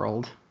Wayne's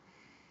World.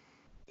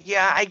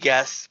 Yeah, I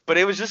guess. But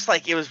it was just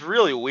like... It was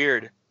really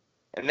weird.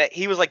 And that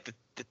he was like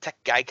the tech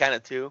guy kind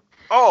of too.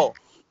 Oh!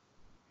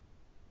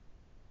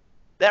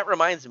 That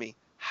reminds me.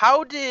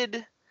 How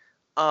did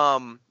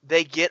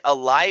they get a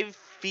live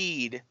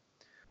feed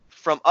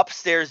from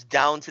upstairs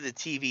down to the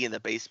TV in the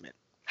basement?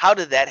 How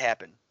did that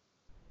happen?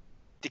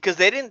 Because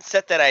they didn't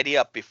set that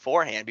idea up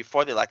beforehand,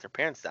 before they locked their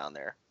parents down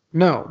there.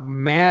 No,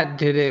 Matt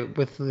did it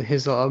with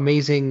his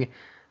amazing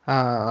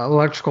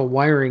electrical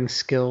wiring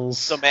skills.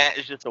 So Matt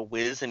is just a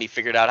whiz, and he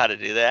figured out how to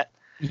do that?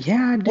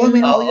 Yeah, dude. Well, I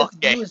mean, all you have to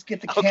do is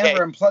get the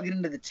camera and plug it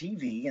into the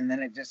TV, and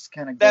then it just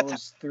kind of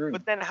goes through.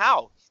 But then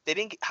how?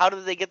 How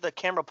did they get the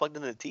camera plugged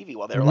into the TV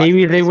while they were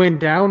Maybe they went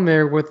down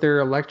there with their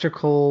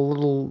electrical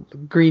little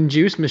green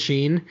juice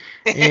machine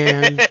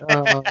and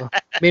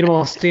made them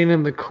all stand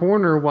in the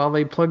corner while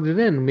they plugged it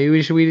in. Maybe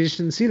we just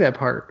didn't see that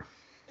part.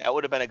 That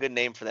would have been a good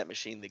name for that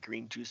machine, the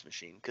green juice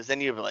machine. Because then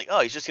you'd be like,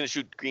 oh, he's just going to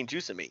shoot green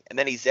juice at me. And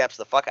then he zaps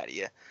the fuck out of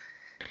you.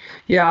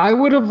 Yeah, I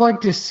would have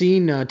liked to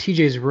seen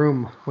TJ's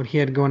room, what he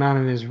had going on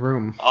in his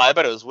room. Oh, I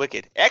bet it was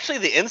wicked. Actually,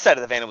 the inside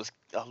of the van was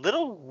a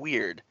little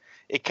weird.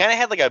 It kind of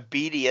had like a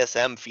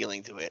BDSM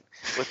feeling to it,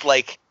 with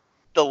like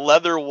the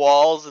leather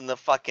walls and the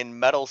fucking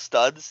metal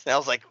studs. And I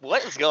was like,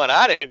 what is going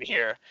on in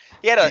here?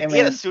 He had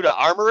a suit of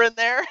armor in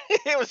there.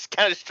 It was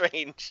kind of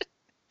strange.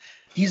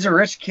 He's a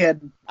rich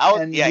kid.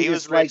 He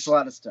was likes a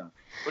lot of stuff.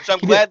 Which I'm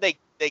glad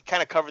they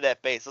kind of covered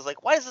that base. I was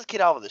like, why is this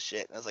kid out with this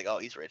shit? And I was like, oh,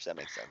 he's rich. That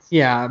makes sense.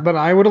 Yeah, but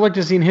I would have liked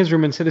to have seen his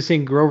room instead of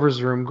seeing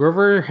Grover's room.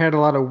 Grover had a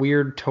lot of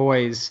weird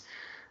toys.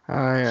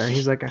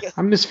 He's like,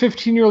 I'm this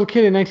 15-year-old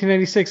kid in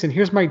 1996, and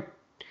here's my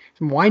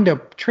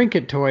wind-up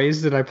trinket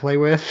toys that I play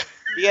with.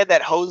 He had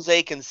that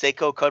Jose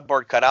Canseco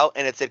cardboard cutout,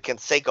 and it said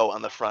Canseco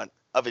on the front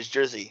of his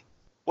jersey.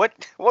 What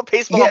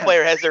baseball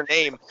player has their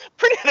name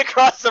printed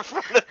across the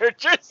front of their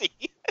jersey?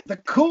 The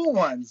cool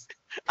ones.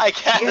 I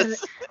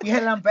guess. You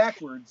had it on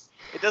backwards.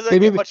 It doesn't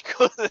get much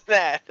cooler than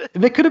that.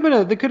 They could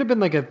have been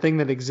like a thing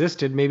that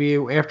existed. Maybe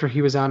after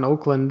he was on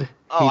Oakland,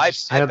 I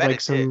had bet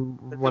like some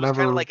whatever. It was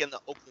kind of like in the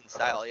Oakland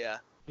style, yeah.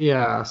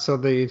 Yeah.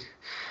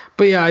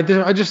 But yeah,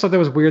 I just thought that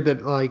was weird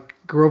that like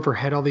Grover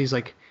had all these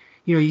like,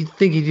 you'd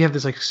think he'd have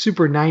this like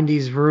super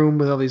 90s room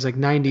with all these like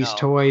 90s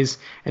toys,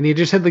 and he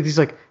just had like these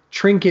like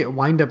trinket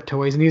wind-up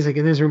toys, and he's like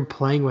in his room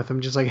playing with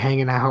them, just like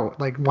hanging out,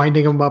 like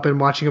winding them up and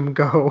watching them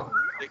go.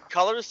 The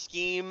color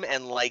scheme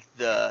and like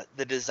the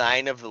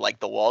design of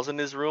the walls in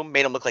his room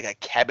made him look like a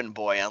cabin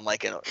boy on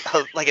like an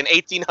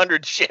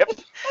 1800 ship.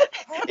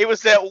 It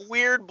was that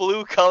weird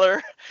blue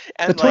color,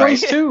 and the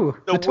toys too.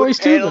 The toys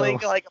too, though.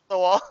 Like up the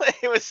wall.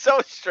 It was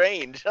so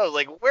strange. I was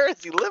like, where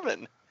is he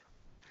living?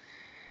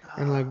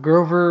 And like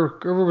Grover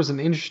was an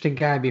interesting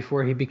guy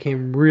before he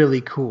became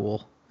really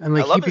cool. And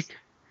like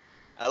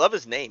I love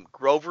his name,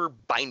 Grover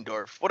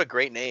Beindorf. What a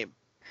great name.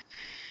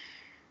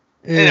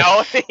 You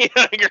don't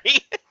agree?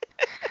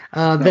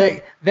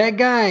 That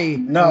guy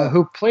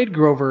who played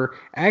Grover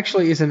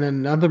actually is in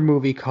another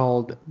movie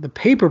called The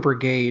Paper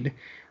Brigade,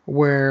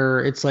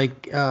 where it's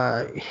like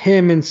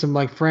him and some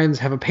like friends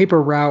have a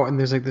paper route, and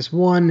there's like this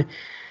one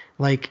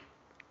like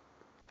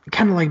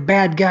kind of like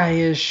bad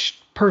guy-ish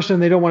person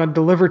they don't want to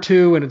deliver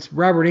to, and it's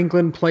Robert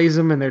Englund plays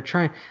him,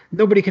 and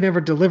nobody can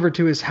ever deliver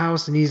to his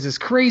house, and he's this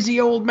crazy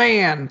old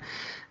man.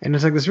 And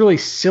it's like this really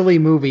silly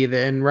movie,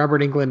 and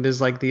Robert Englund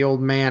is like the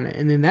old man.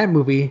 And in that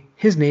movie,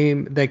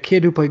 that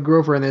kid who played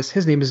Grover in this,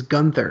 his name is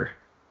Gunther.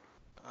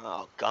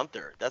 Oh,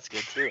 Gunther. That's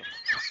good, too.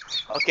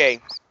 Okay,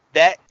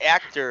 that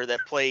actor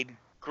that played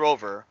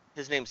Grover,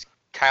 his name's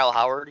Kyle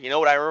Howard. You know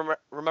what I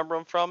remember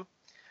him from?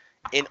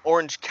 In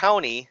Orange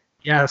County.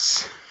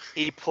 Yes.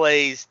 He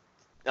plays...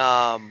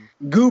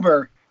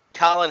 Goober.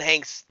 Colin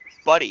Hanks'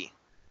 buddy.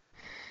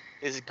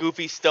 His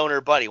goofy stoner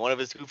buddy, one of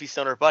his goofy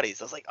stoner buddies.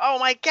 I was like, oh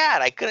my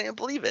god, I couldn't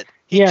believe it.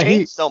 He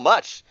changed so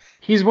much.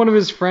 He's one of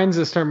his friends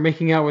that start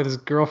making out with his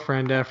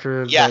girlfriend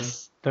after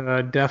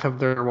the death of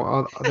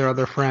their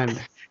other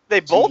friend. They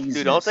both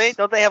do, don't they?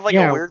 Don't they have like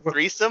a weird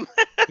threesome?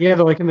 Yeah,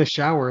 they're like in the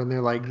shower and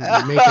they're like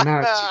making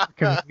out. It's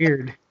kind of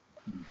weird.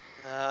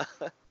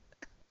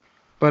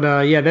 But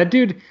that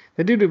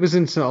dude was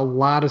into a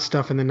lot of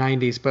stuff in the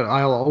 90s, but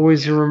I'll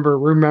always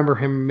remember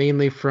him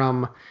mainly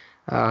from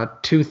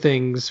two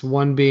things.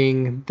 One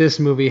being this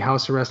movie,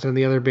 House Arrest, and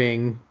the other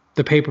being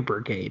The Paper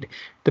Brigade.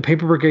 The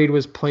Paper Brigade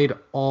was played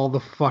all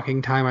the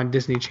fucking time on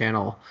Disney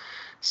Channel,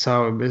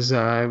 so it was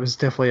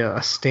definitely a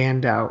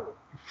standout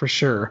for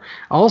sure.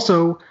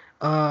 Also,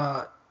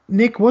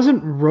 Nick,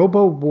 wasn't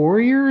Robo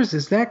Warriors?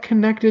 Is that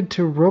connected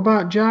to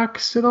Robot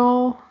Jox at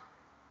all?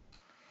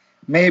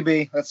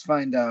 Maybe. Let's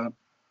find out.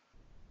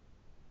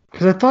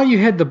 Because I thought you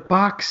had the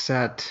box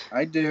set.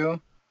 I do.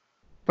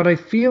 But I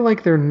feel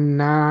like they're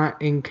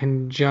not in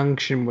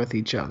conjunction with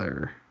each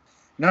other.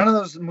 None of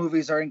those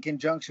movies are in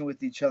conjunction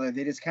with each other.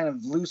 They just kind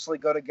of loosely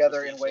go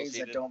together in ways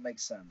that don't make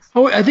sense.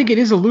 Oh, I think it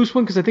is a loose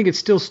one because I think it's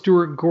still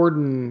Stuart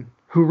Gordon,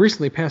 who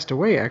recently passed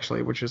away,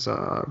 actually, which is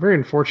very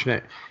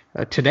unfortunate.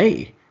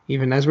 Today,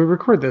 even as we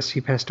record this, he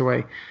passed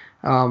away.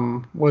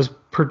 Was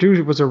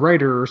a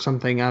writer or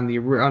something on the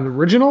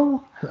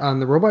original, on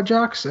the Robot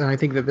Jocks, and I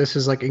think that this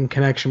is like in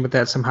connection with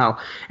that somehow.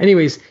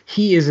 Anyways,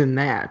 he is in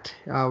that.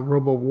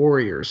 Robo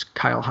Warriors,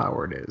 Kyle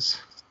Howard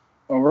is.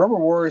 Well, Robo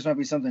Warriors might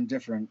be something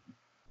different.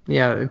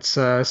 Yeah, it's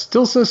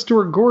still says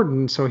Stuart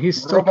Gordon, so he's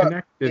still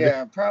connected.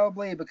 Yeah,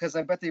 probably because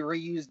I bet they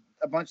reused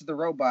a bunch of the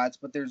robots,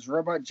 but there's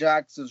Robot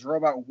Jocks, there's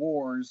Robot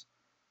Wars,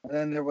 and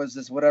then there was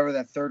this whatever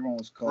that third one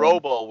was called.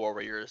 Robo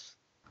Warriors.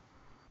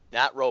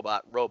 Not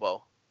robot,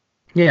 Robo.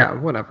 Yeah,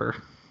 whatever.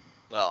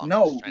 Well,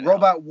 no,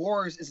 Robot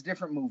Wars is a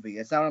different movie.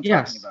 It's not what I'm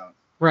talking about.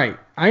 Right.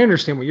 I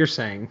understand what you're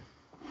saying.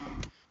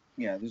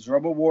 Yeah, there's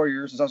Robo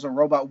Warriors. There's also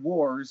Robot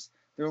Wars.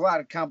 There are a lot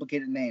of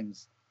complicated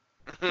names.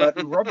 But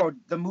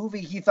the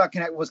movie he thought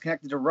was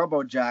connected to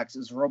Robo Jocks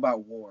is Robot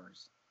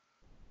Wars.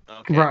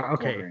 Okay. Right,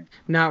 okay.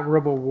 Not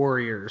Robo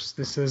Warriors.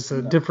 This is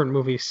a different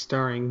movie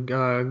starring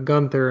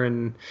Gunther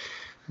and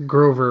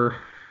Grover.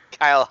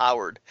 Kyle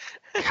Howard.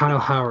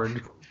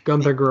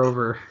 Gunther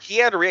Grover. He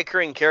had a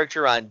recurring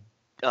character on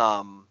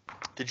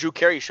the Drew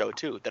Carey show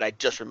too that I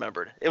just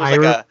remembered. It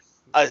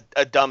was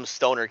a dumb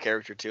stoner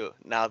character too.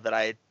 Now that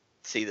I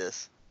see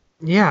this.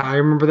 Yeah, I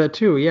remember that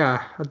too.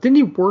 Yeah, didn't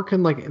he work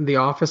in the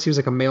office? He was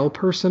like a mail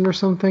person or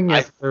something.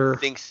 I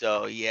think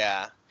so.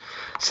 Yeah.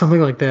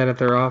 Something like that at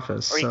their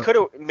office. Or he could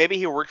have. Maybe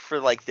he worked for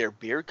like their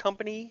beer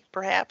company,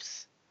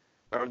 perhaps.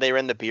 Or they were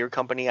in the beer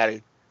company out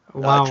of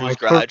Drew's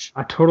garage.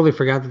 I totally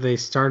forgot that they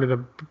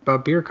started a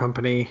beer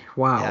company.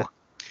 Wow. Yeah.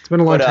 It's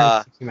been a long time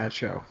since I've seen that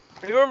show.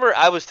 You remember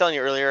I was telling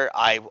you earlier,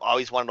 I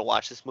always wanted to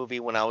watch this movie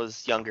when I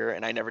was younger,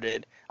 and I never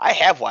did. I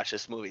have watched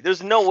this movie.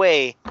 There's no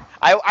way.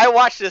 I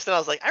watched this, and I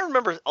was like, I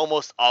remember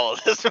almost all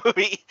of this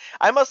movie.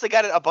 I must have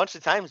got it a bunch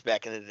of times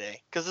back in the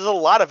day, because there's a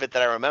lot of it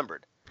that I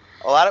remembered.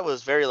 A lot of it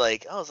was very I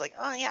was like,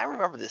 oh, yeah, I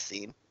remember this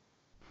scene.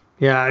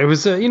 Yeah, it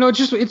was,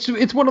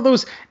 it's one of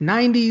those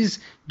 90s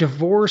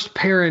divorced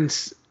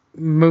parents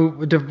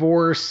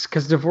divorce,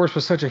 because divorce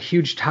was such a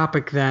huge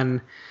topic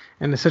then,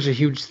 and it's such a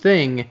huge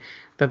thing,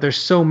 that there's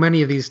so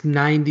many of these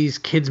 90s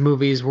kids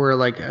movies where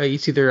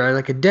it's either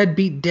like a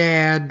deadbeat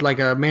dad, like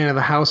a Man of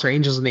the House or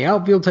Angels in the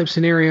Outfield type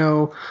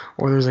scenario,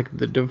 or there's like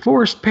the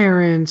divorced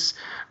parents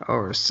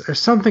or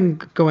something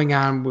going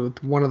on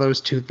with one of those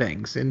two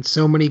things in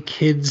so many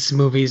kids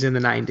movies in the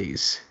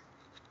 90s.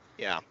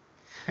 Yeah.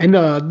 And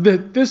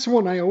this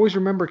one I always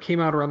remember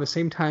came out around the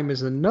same time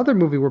as another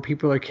movie where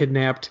people are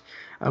kidnapped,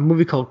 a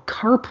movie called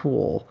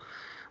Carpool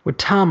with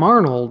Tom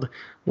Arnold,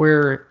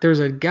 where there's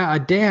a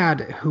dad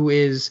who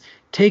is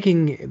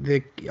taking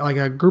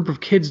a group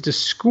of kids to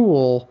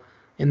school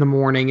in the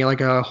morning,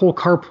 like a whole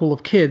carpool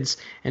of kids,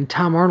 and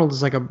Tom Arnold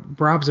is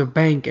robs a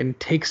bank and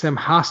takes them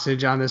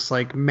hostage on this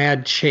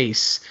mad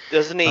chase.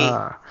 Doesn't he?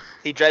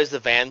 He drives the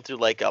van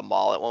through a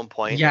mall at one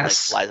point.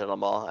 Yes. And, flies out of a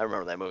mall. I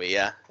remember that movie.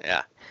 Yeah.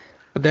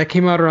 But that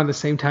came out around the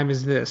same time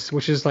as this,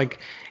 which is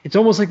it's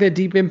almost like that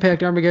Deep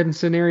Impact Armageddon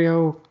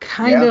scenario,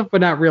 kind of,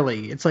 but not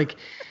really. It's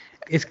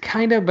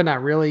kind of, but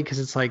not really, because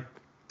it's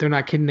they're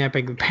not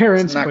kidnapping the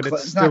parents, but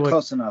it's still not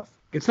close enough.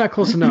 It's not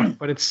close enough,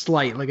 but it's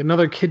slight. Like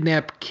another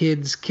kidnapped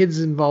kids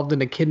involved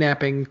in a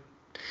kidnapping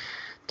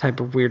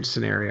type of weird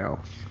scenario.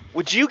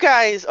 Would you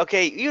guys,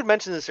 you had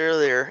mentioned this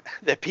earlier,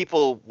 that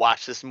people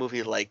watch this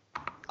movie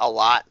a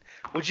lot.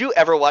 Would you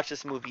ever watch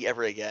this movie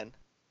ever again?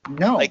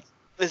 No.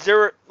 Is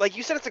there,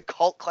 you said it's a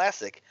cult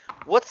classic.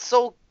 What's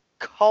so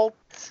cult?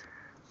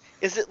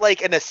 Is it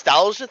a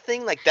nostalgia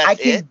thing? That's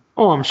it?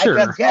 Oh, I'm sure.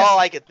 That's all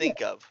I could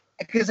think of.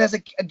 Because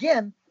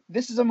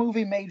this is a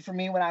movie made for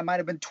me when I might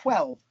have been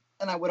 12.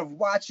 And I would have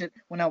watched it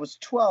when I was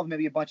 12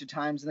 maybe a bunch of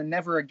times and then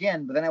never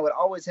again. But then I would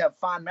always have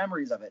fond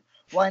memories of it.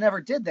 Well, I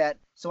never did that,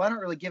 so I don't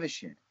really give a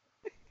shit.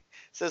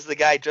 Says the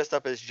guy dressed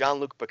up as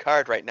Jean-Luc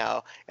Picard right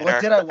now.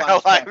 What did I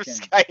watch back then?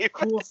 Skype.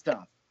 Cool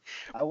stuff.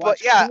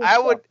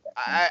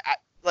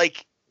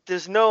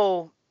 There's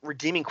no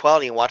redeeming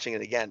quality in watching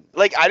it again.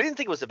 I didn't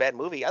think it was a bad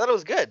movie. I thought it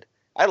was good.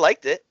 I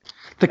liked it.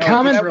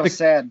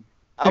 Sad.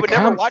 I would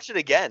never watch it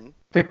again.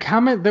 The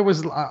comment that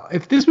was,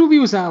 if this movie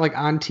was not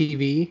on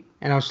TV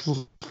and I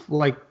was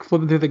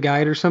flipping through the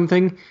guide or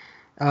something,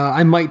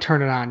 I might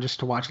turn it on just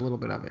to watch a little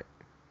bit of it.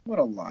 What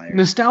a liar.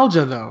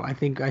 Nostalgia, though, I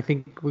think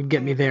would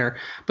get me there.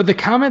 But the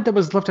comment that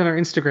was left on our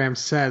Instagram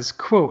says,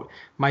 quote,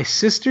 "My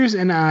sisters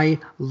and I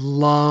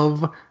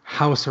love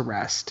House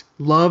Arrest."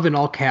 Love in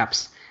all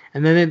caps.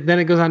 And then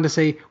it goes on to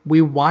say,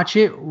 "We watch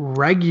it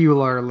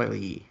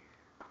regularly."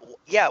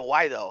 Yeah,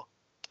 why though?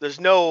 There's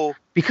no...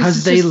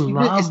 Because they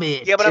love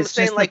it. Yeah, but I'm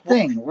saying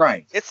thing,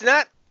 right? It's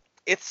not...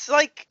 It's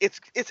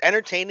it's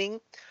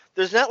entertaining.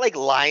 There's not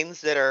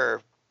lines that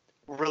are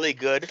really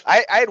good.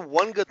 I had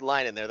one good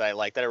line in there that I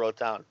liked that I wrote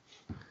down.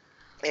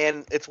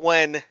 And it's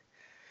when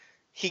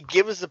he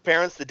gives the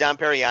parents the Dom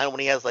Perignon when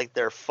he has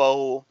their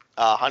faux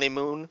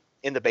honeymoon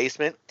in the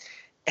basement.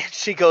 And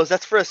she goes,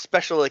 "That's for a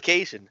special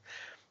occasion."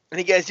 And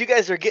you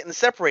guys are getting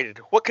separated.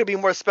 What could be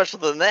more special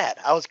than that?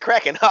 I was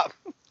cracking up.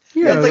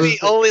 Yeah, that's like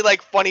the only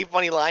like funny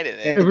line in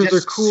it. It was just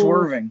their cool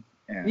swerving.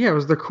 Yeah, it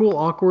was their cool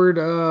awkward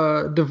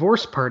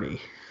divorce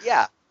party.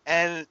 Yeah,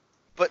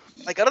 but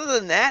like other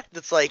than that,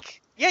 it's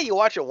like you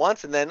watch it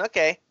once and then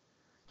okay.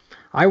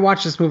 I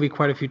watched this movie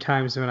quite a few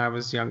times when I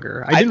was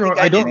younger. I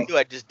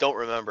just don't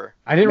remember.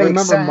 I didn't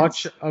remember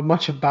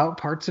much about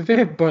parts of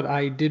it, but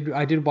I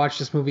did watch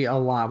this movie a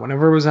lot.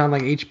 Whenever it was on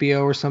like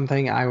HBO or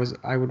something, I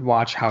would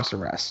watch House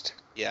Arrest.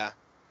 Yeah.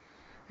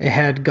 It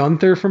had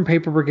Gunther from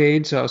Paper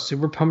Brigade, so I was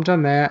super pumped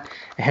on that.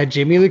 It had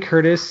Jamie Lee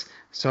Curtis,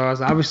 so I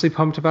was obviously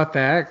pumped about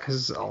that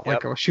because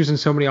she was in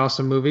so many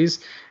awesome movies.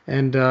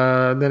 And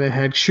then it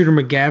had Shooter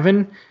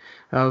McGavin.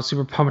 I was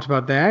super pumped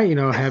about that.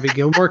 Happy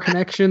Gilmore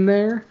connection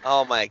there.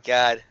 Oh my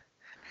god!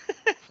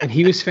 And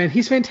he's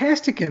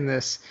fantastic in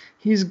this.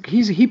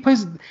 He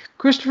plays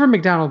Christopher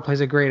McDonald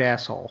plays a great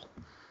asshole.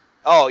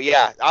 Oh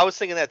yeah, I was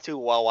thinking that too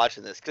while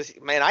watching this because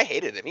man, I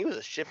hated him. He was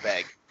a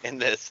shitbag in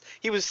this.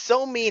 He was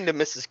so mean to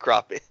Mrs.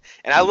 Krupp,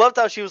 and I loved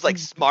how she was like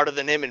smarter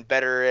than him and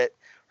better at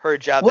her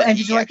job. Well, and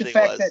did you like the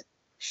fact that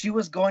she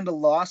was going to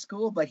law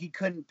school, but he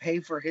couldn't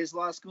pay for his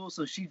law school,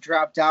 so she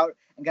dropped out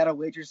and got a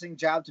waitressing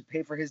job to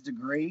pay for his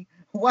degree?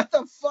 What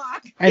the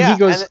fuck? And he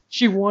goes,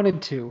 she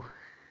wanted to.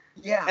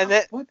 Yeah. And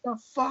then, what the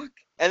fuck?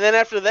 And then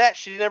after that,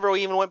 she never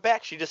even went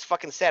back. She just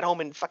fucking sat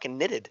home and fucking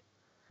knitted.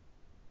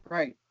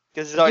 Right.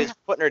 Because he's always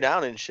putting her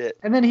down and shit.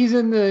 And then he's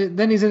in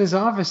his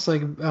office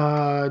like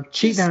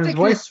cheating on his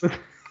wife.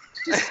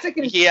 Just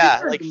sticking his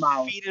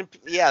feeding.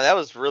 Yeah, that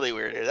was really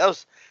weird. That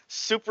was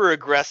super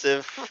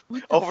aggressive,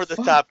 over the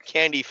top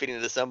candy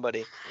feeding to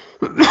somebody.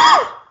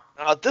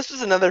 This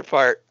was another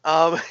part.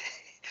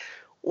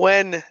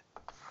 When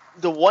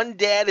the one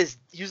dad is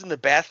using the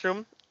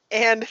bathroom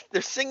and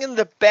they're singing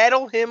the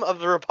Battle Hymn of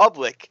the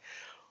Republic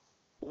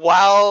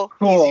while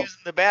he's using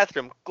the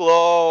bathroom.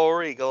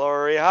 Glory,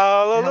 glory,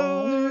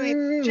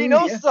 hallelujah. She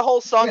knows the whole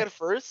song at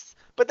first,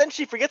 but then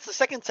she forgets the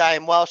second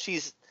time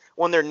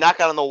when they're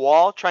knocking on the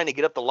wall trying to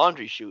get up the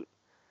laundry chute.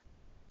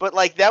 But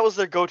like that was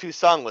their go-to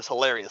song, was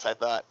hilarious, I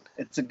thought.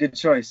 It's a good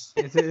choice.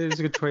 It is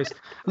a good choice.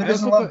 Who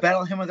doesn't love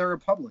Battle Hymn of the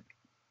Republic?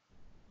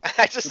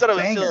 I just thought it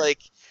was still like,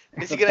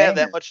 is he gonna have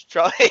that much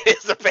trouble? It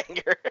is a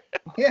banger.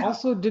 Yeah.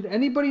 Also, did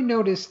anybody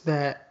notice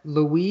that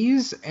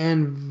Louise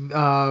and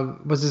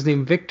was his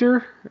name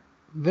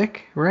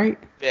Vic, right?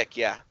 Vic,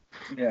 yeah.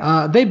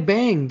 Yeah. They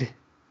banged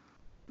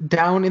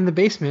down in the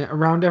basement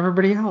around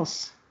everybody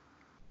else.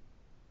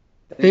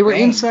 They were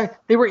inside.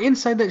 They were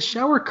inside that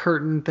shower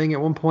curtain thing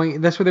at one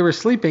point. That's where they were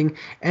sleeping.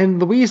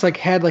 And Louise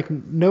had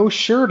no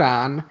shirt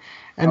on,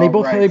 and they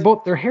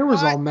both their hair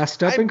was all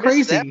messed up and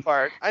crazy. That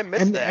part. I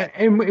missed that.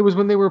 And it was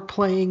when they were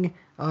playing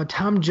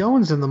Tom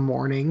Jones in the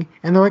morning,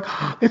 and they're like,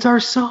 oh, "It's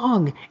our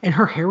song," and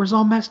her hair was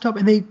all messed up.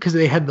 And because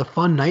they had the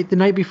fun night the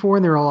night before,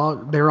 and they're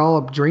all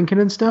up drinking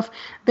and stuff.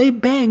 They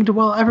banged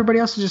while everybody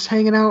else was just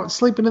hanging out,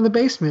 sleeping in the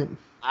basement.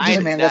 I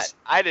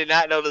did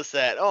not notice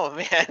that. Oh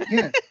man.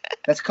 Yeah,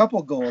 that's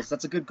couple goals.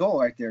 That's a good goal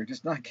right there.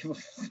 Just not give a.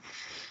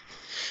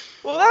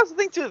 Well, that was the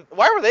thing too.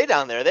 Why were they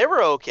down there? They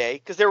were okay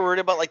because they were worried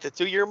about like the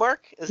 2-year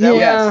mark. Is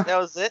that that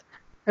was it?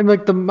 And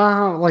like the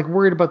mom,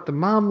 worried about the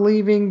mom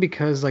leaving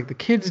because like the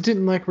kids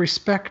didn't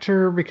respect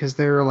her because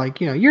they were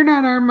like, you're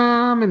not our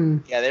mom,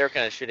 and yeah, they were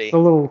kind of shitty. The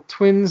little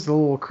twins, the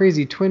little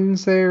crazy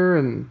twins there,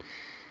 and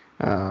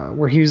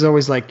where he was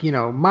always like,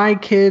 my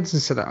kids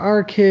instead of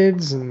our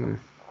kids, and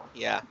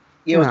yeah.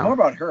 Yeah, it was more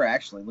about her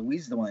actually.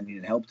 Louise is the one that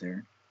needed help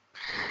there.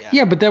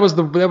 Yeah, but that was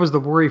the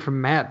worry from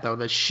Matt though,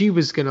 that she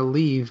was gonna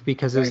leave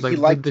because it was he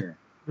liked her.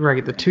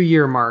 Right, the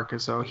 2-year mark,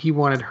 and so he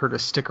wanted her to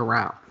stick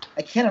around.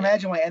 I can't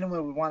imagine why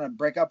anyone would want to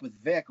break up with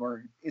Vic,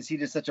 or is he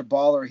just such a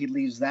baller he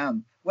leaves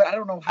them? Well, I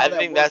don't know how. I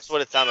think that's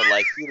what it sounded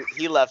like.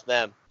 He left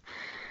them.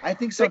 I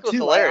think so Vic was too.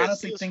 Hilarious. I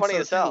honestly he was think funny so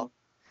as hell. Too.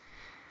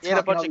 He had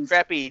a bunch of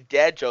crappy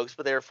dad jokes,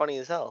 but they were funny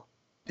as hell.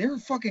 They were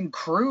fucking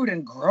crude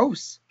and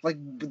gross. Like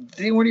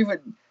they weren't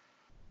even.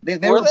 They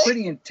were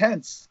pretty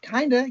intense.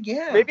 Kinda,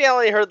 yeah. Maybe I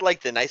only heard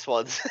like the nice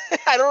ones.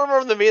 I don't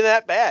remember them being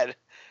that bad.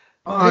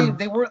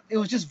 They were. It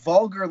was just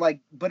vulgar,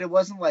 but it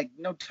wasn't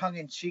no tongue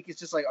in cheek. It's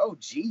just oh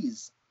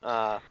geez.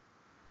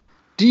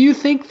 Do you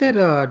think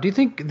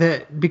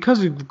that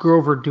because of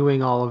Grover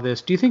doing all of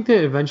this, do you think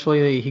that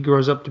eventually he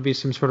grows up to be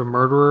some sort of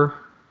murderer?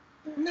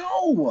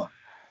 No.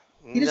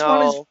 He just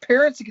wanted his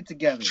parents to get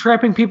together.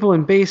 Trapping people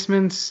in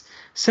basements,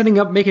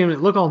 making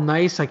it look all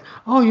nice, like,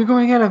 oh, you're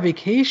going on a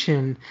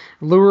vacation,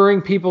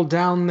 luring people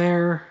down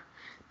there,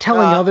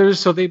 telling others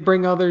so they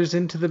bring others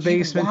into the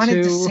basement too. He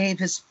wanted to save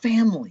his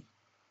family.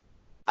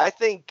 I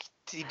think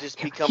he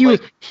just become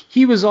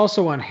he was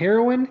also on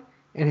heroin,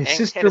 and his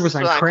sister was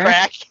on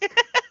crack.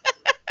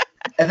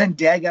 And then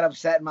Dad got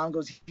upset, and Mom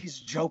goes, "He's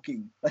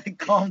joking.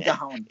 Calm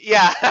down."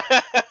 Yeah.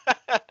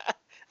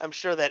 I'm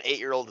sure that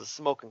 8-year-old is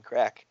smoking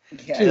crack.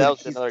 Yeah, dude, that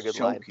was another good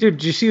line. Dude,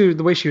 did you see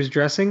the way she was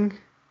dressing?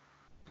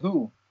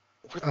 Who?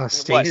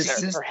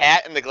 Stacey. Her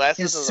hat and the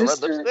glasses and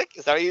the red lipstick?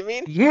 Is that what you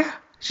mean? Yeah.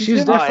 She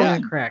was definitely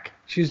on crack.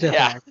 She was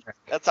definitely on crack.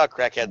 That's how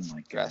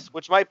crackheads dress,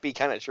 which might be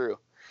kind of true.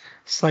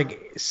 It's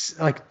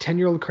like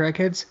 10-year-old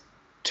crackheads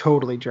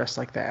totally dressed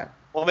like that.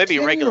 Well, maybe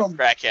regular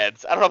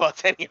crackheads. I don't know about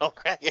 10-year-old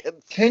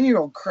crackheads.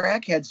 10-year-old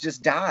crackheads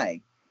just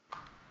die.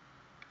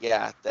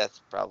 Yeah, that's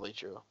probably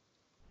true.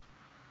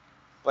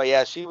 But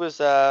yeah, she was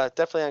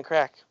definitely on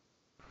crack.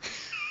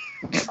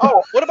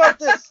 Oh, what about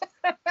this?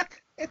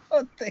 I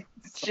don't think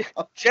so.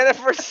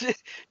 Jennifer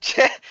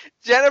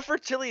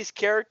Tilly's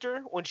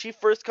character, when she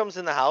first comes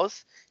in the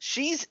house,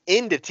 she's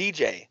into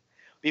TJ.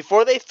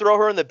 Before they throw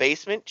her in the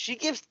basement, she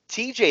gives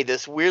TJ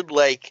this weird,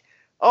 like,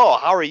 "Oh,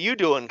 how are you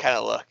doing?" kind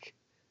of look.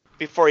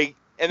 Before he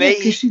and they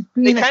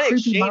kind of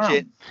exchange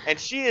it, and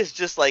she is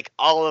just like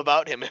all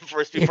about him at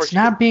first. Before it's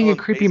not being a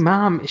creepy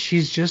mom.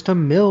 She's just a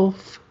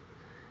MILF,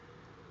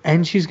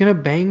 and she's gonna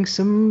bang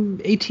some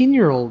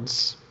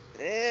 18-year-olds.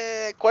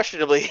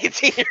 Questionably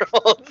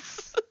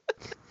 18-year-olds.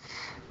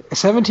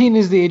 17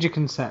 is the age of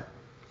consent.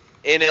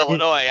 In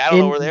Illinois. I don't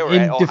know where they were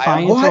at. In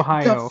Defiance, what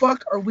Ohio. the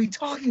fuck are we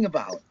talking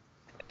about?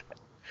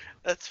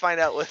 Let's find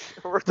out what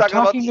we're talking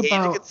about the age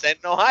of consent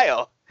in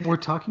Ohio. We're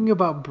talking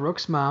about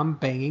Brooke's mom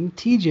banging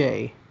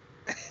TJ.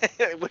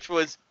 Which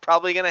was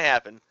probably going to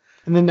happen.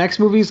 And the next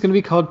movie is going to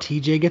be called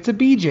TJ Gets a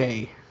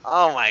BJ.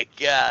 Oh my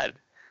god.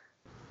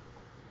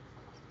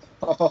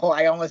 Oh,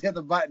 I almost hit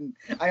the button.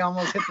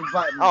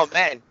 Oh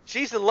man,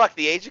 she's in luck.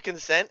 The age of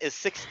consent is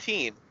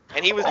 16.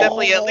 And he was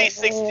definitely at least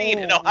 16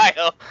 in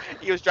Ohio.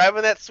 He was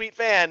driving that sweet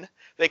van.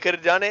 They could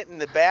have done it in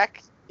the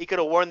back. He could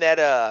have worn that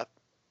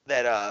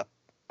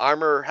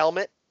armor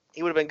helmet.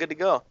 He would have been good to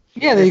go.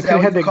 Yeah, they could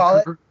have had the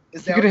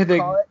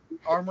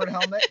armored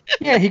helmet.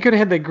 Yeah, he could have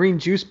had that green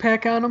juice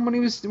pack on him when he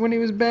was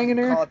banging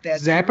her,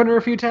 zapping her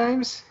a few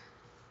times.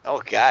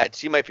 Oh god,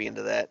 she might be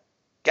into that.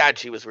 God,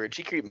 she was weird.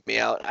 She creeped me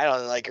out. I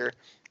don't like her.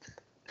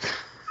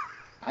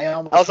 I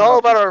was all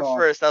about her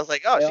first. I was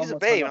like, oh, she's a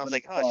babe. And I was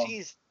like, oh,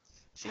 she's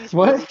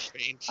what? Really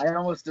strange. I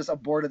almost just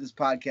aborted this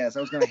podcast. I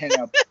was going to hang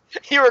up.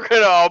 You were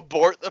going to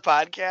abort the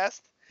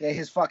podcast? Yeah,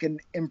 his fucking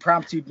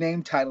impromptu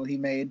name title he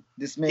made.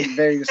 This made me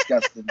very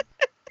disgusted.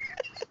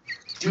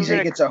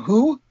 TJ gets a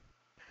who?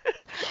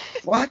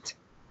 What?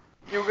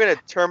 You were going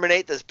to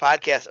terminate this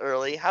podcast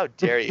early? How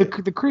dare you?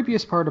 The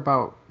creepiest part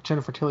about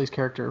Jennifer Tilly's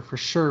character, for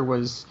sure,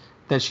 was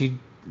that she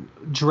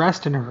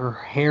dressed in her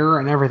hair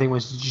and everything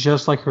was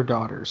just like her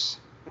daughter's.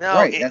 No,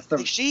 right,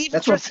 she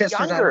dressed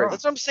younger.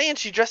 That's what I'm saying.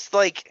 She dressed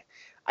like,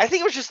 I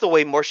think it was just the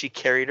way more she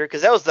carried her,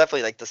 because that was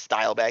definitely like the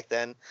style back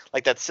then,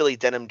 like that silly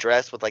denim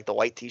dress with like the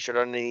white T-shirt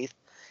underneath,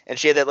 and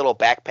she had that little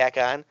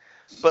backpack on.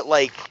 But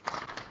like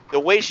the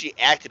way she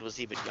acted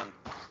was even younger.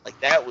 Like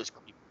that was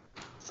creepy.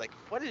 It's like,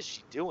 what is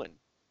she doing?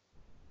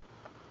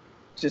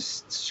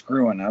 Just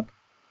screwing up.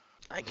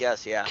 I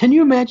guess, yeah. Can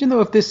you imagine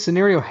though if this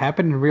scenario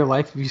happened in real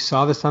life? If you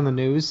saw this on the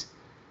news.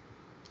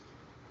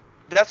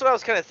 That's what I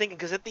was kind of thinking,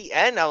 because at the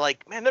end, I'm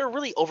like, man, they're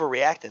really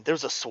overreacting. There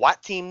was a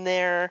SWAT team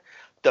there.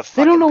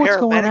 They don't know what's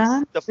going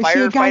on. The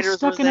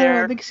firefighters were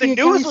there. The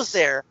news was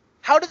there.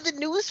 How did the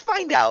news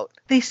find out?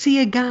 They see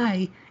a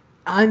guy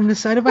on the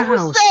side of a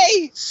house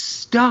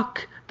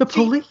stuck. The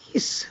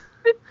police.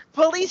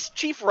 Police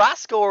Chief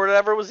Roscoe or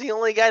whatever was the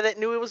only guy that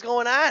knew what was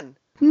going on.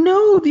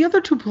 No, the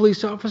other two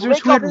police officers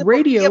who had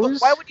radios. Yeah, but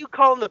why would you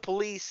call them the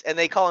police and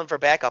they call them for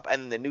backup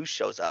and the news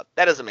shows up?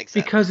 That doesn't make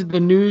sense. Because the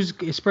news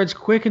spreads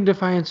quick in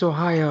Defiance,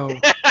 Ohio.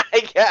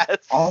 I guess.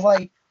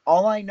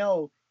 All I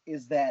know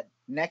is that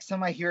next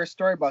time I hear a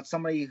story about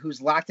somebody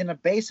who's locked in a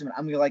basement,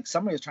 I'm gonna be like,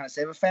 somebody was trying to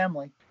save a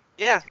family.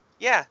 Yeah.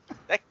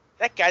 That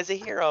guy's a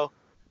hero.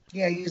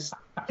 Yeah, he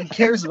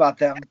cares about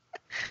them.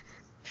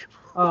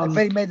 I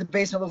bet he made the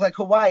basement look like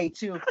Hawaii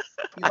too.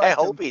 I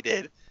hope he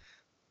did.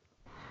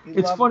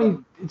 It's funny.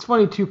 It's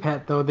funny too,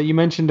 Pat. Though that you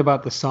mentioned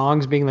about the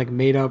songs being like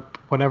made up,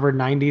 whatever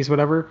 '90s,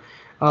 whatever.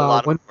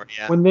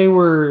 When they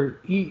were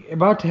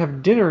about to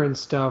have dinner and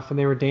stuff, and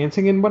they were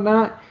dancing and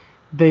whatnot,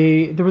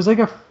 there was like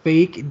a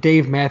fake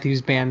Dave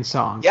Matthews Band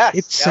song. Yes,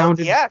 it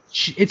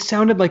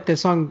sounded like the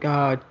song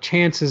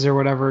 "Chances" or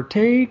whatever.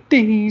 Take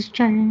these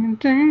chances.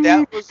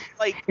 That was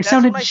like it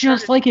sounded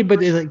just like it,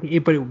 but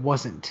it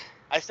wasn't.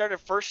 I started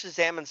first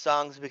Shazamming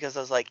songs because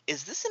I was like,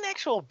 is this an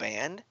actual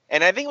band?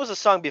 And I think it was a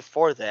song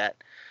before that.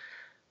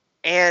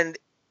 And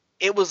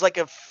it was like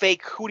a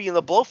fake Hootie and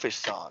the Blowfish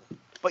song.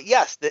 But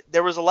yes,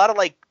 there was a lot of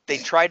like, they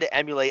tried to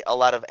emulate a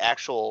lot of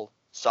actual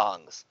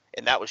songs.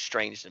 And that was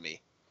strange to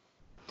me.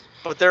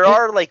 But there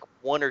are like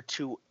one or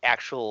two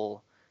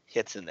actual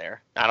hits in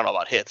there. I don't know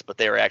about hits, but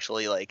they were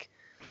actually like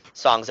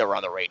songs that were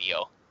on the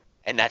radio.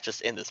 And not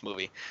just in this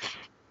movie.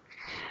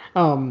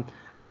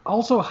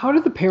 Also, how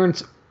did the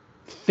parents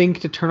think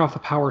to turn off the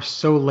power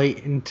so late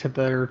into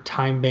their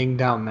time being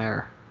down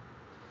there?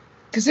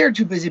 Because they were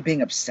too busy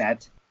being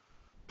upset.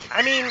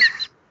 I mean,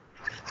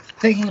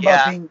 thinking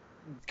about being,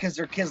 because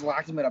their kids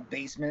locked them in a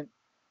basement.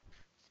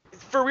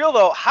 For real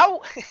though,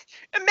 how?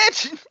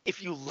 Imagine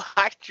if you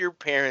locked your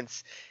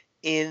parents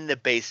in the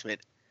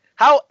basement.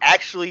 How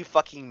actually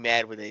fucking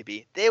mad would they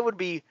be? They would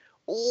be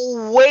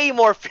way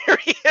more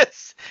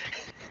furious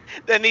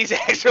than these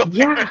actual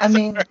parents. I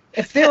mean,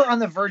 if they were on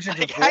the verge of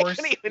divorce,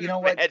 you know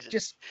what?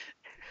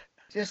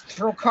 Just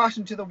throw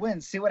caution to the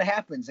wind. See what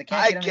happens. It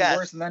can't get any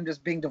worse than them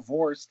just being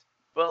divorced.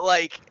 But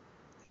like,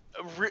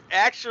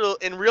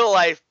 in real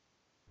life,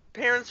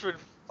 parents would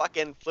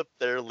fucking flip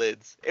their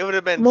lids. It would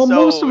have been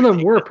most of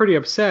them were pretty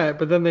upset,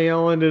 but then they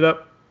all ended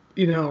up,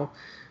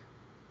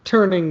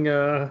 turning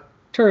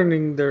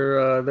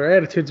their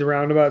attitudes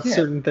around about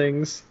certain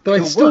things. Though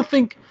I still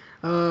think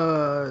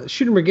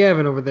Shooter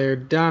McGavin over there,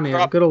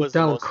 good old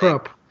Donald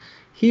Krupp,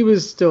 he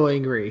was still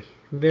angry.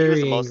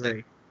 Very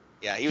angry.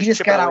 Yeah, he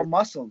just got out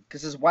muscled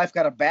because his wife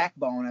got a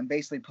backbone and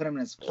basically put him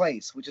in his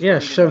place. Which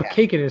is shoved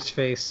cake in his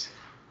face.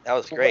 That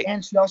was great.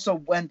 And she also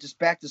went just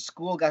back to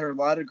school, got her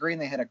law degree,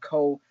 and they had a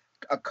partner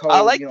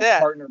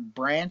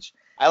branch.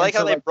 I like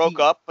how they broke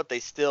up, but they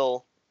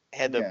still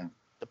had the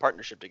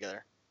partnership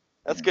together.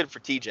 That's good for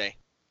TJ.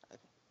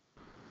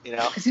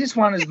 Because he just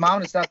wanted his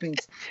mom to stop being.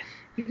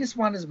 He just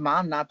wanted his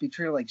mom not be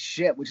treated like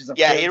shit, which is a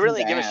he didn't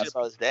really give a shit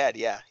about his dad.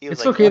 Yeah, he was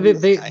it's okay.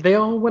 They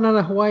all went on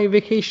a Hawaii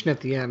vacation at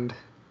the end.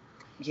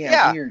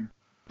 Yeah, weird.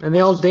 And they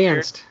all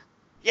danced. Weird.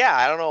 Yeah,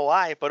 I don't know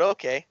why, but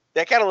okay.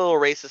 That got a little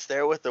racist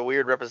there with the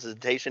weird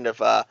representation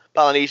of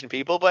Polynesian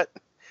people, but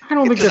I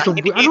don't think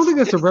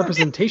that's a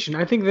representation.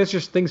 I think that's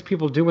just things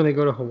people do when they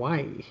go to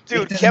Hawaii.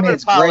 Dude, Kevin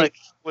Pollak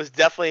was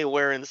definitely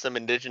wearing some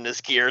indigenous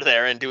gear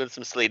there and doing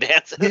some sleigh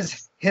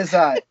dances.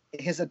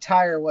 His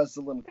attire was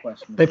a little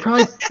questionable.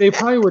 They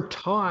probably were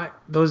taught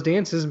those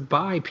dances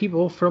by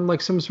people from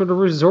like some sort of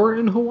resort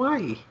in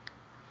Hawaii.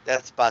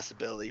 That's a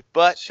possibility,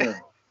 but sure,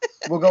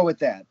 we'll go with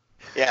that.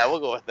 Yeah, we'll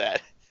go with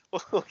that.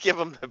 We'll give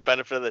them the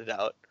benefit of the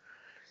doubt.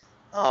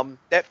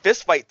 That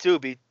fist fight too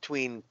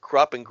between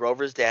Krupp and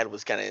Grover's dad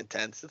was kind of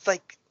intense. It's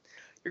like,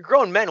 you're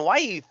grown men. Why are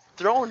you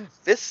throwing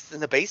fists in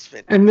the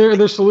basement? And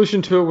their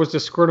solution to it was to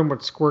squirt them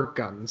with squirt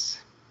guns.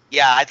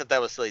 Yeah, I thought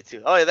that was silly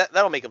too. Oh yeah,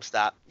 that'll make them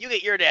stop. You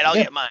get your dad, I'll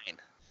get mine.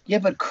 Yeah,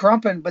 but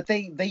Krupp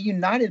they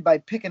united by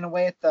picking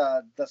away at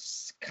the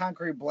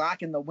concrete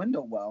block in the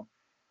window well.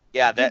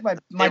 Yeah, that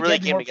my really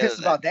dad be more pissed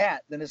about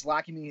that than just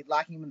locking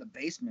him in the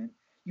basement.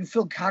 You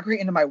filled concrete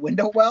into my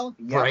window well?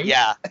 Yeah. Right?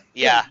 Yeah.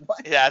 Yeah,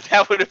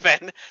 that would have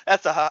been...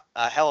 That's a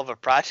hell of a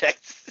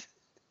project.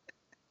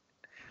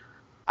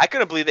 I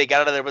couldn't believe they got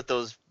out of there with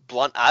those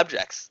blunt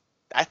objects.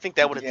 I think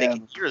that would have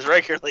taken years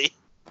regularly.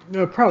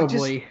 No,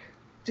 probably.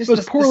 It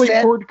was poorly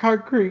poured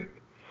concrete.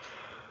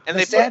 And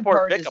they put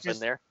poor pickup in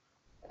there.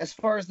 As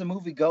far as the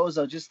movie goes,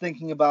 though, just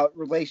thinking about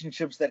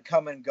relationships that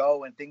come and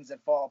go and things that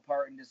fall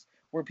apart and just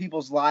where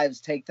people's lives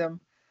take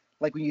them.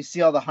 Like when you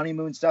see all the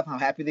honeymoon stuff, how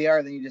happy they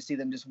are, then you just see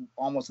them just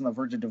almost on the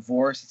verge of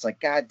divorce. It's like,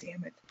 God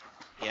damn it.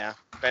 Yeah,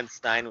 Ben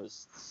Stein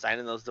was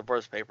signing those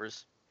divorce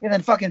papers. Yeah,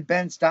 then fucking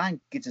Ben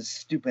Stein gets his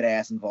stupid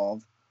ass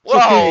involved.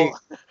 Whoa!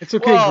 It's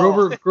okay.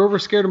 Whoa. Grover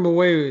scared him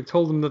away.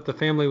 Told him that the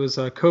family was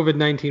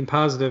COVID-19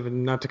 positive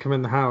and not to come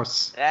in the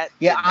house.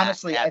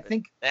 Honestly, I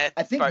think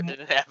part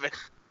didn't happen.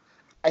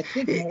 I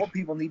think more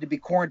people need to be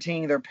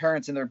quarantining their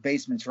parents in their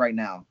basements right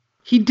now.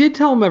 He did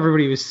tell them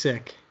everybody was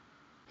sick.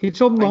 He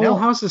told them the whole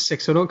house is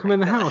sick, so don't come in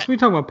the house. What are you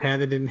talking about,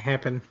 Pat? That didn't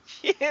happen.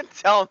 He didn't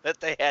tell them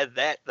that they had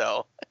that,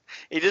 though.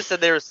 He just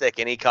said they were sick,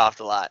 and he coughed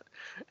a lot.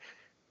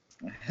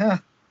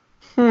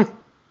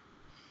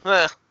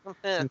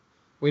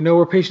 We know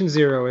where patient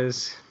zero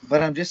is.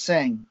 But I'm just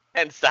saying.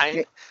 And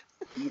Stein?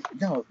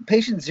 No,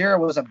 patient zero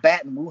was a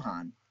bat in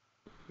Wuhan.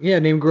 Yeah,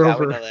 named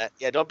Grover. Yeah, we know that.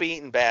 Yeah, don't be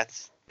eating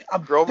bats.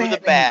 Grover the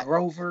bat.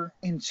 Grover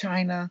in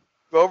China.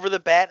 Grover the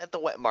bat at the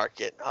wet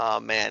market. Oh,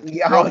 man.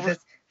 Yeah, like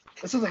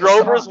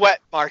Grover's Wet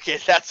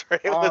Market. That's where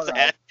it was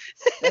at.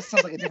 That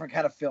sounds like a different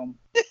kind of film.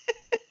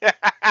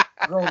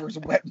 Grover's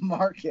Wet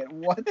Market.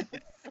 What the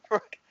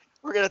fuck?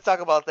 We're going to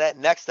talk about that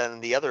next on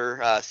the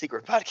other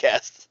secret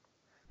podcast.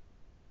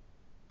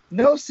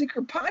 No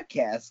secret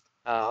podcast.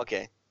 Oh,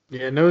 okay.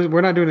 Yeah, no,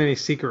 we're not doing any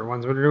secret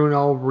ones. We're doing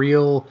all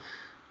real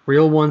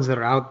ones that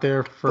are out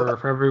there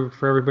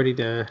for everybody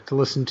to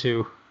listen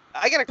to.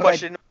 I got a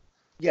question.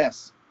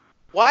 Yes.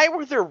 Why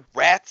were there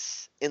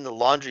rats in the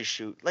laundry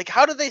chute? Like,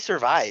 how did they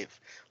survive?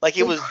 Like,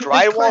 it was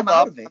drywalled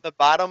up on the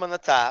bottom and the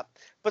top,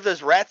 but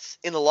there's rats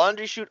in the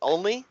laundry chute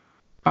only?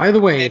 By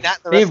the way,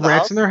 they have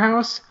rats in their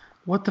house?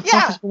 What the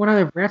fuck is going on?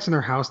 They have rats in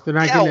their house. They're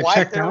not getting it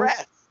checked out?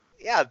 Rats?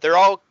 Yeah, they're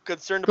all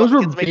concerned about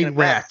the kids making a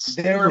mess.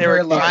 They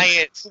were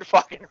giant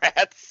fucking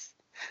rats.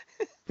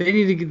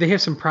 They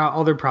have some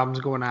other problems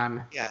going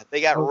on. Yeah,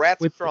 they got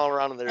rats crawling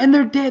around in there. And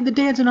the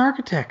dad's an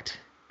architect.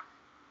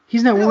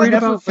 He's not worried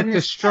about like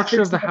the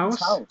structure of the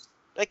house.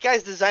 That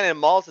guy's designing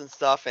malls and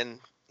stuff, and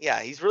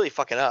yeah, he's really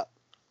fucking up.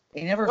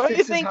 He never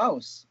fixed his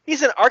house.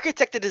 He's an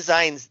architect that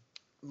designs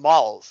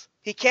malls.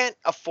 He can't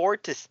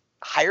afford to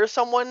hire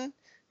someone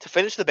to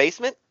finish the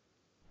basement.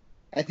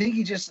 I think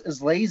he just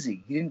is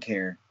lazy. He didn't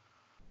care.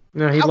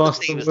 No, he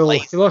lost the will.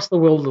 He lost the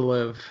will to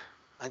live.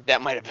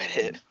 That might have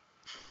been it.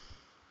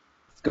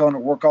 He's going to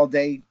work all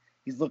day.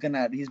 He's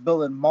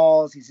building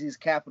malls. He sees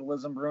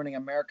capitalism ruining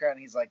America, and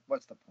he's like,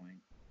 "What's the point?"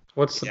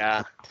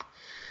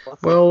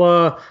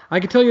 Well, I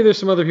can tell you there's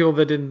some other people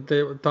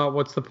that thought,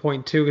 what's the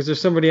point, too? Because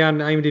there's somebody on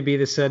IMDb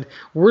that said,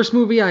 worst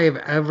movie I have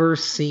ever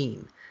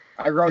seen.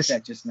 I wrote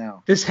that just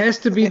now. This has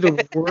to be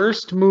the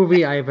worst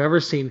movie I've ever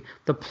seen.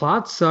 The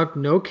plot sucked.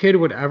 No kid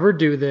would ever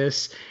do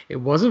this. It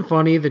wasn't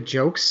funny. The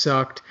jokes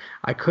sucked.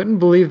 I couldn't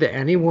believe that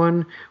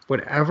anyone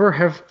would ever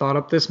have thought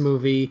up this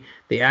movie.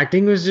 The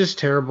acting was just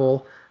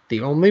terrible.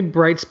 The only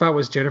bright spot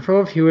was Jennifer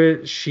Love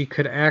Hewitt. She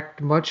could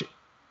act much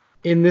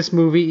in this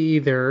movie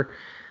either.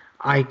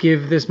 I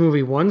give this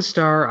movie 1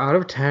 star out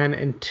of 10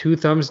 and 2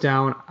 thumbs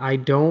down. I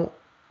don't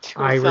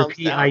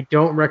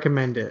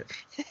recommend it.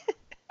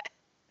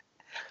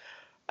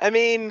 I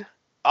mean,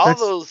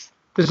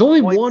 there's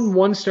only one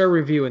 1-star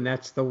review, and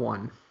that's the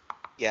one.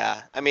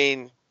 Yeah, I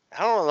mean,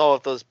 I don't know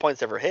if those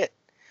points ever hit.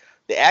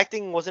 The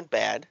acting wasn't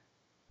bad.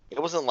 It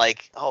wasn't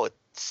like, oh, it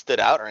stood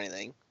out or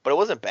anything, but it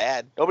wasn't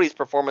bad. Nobody's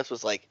performance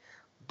was like,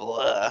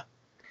 blah.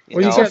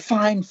 It's a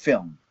fine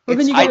film. Well,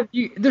 then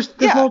there's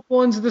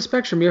multiple ends of the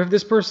spectrum. You have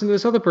this person,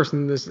 this other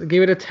person. This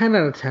gave it a 10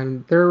 out of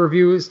 10. Their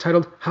review is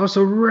titled "House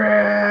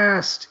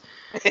Arrest."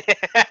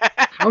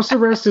 House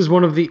Arrest is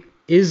one of the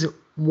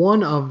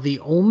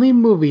only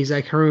movies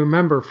I can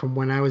remember from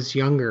when I was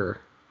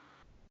younger.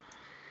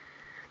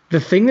 The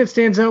thing that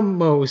stands out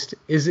most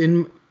is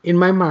in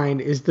my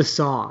mind is the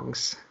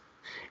songs.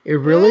 It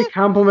really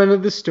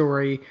complemented the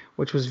story,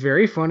 which was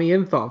very funny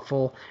and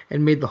thoughtful,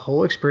 and made the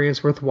whole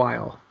experience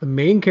worthwhile. The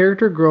main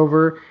character,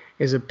 Grover,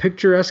 is a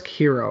picturesque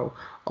hero,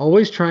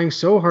 always trying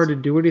so hard to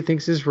do what he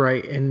thinks is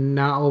right and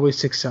not always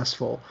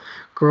successful.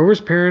 Grover's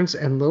parents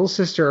and little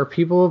sister are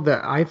people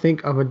that I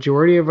think a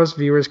majority of us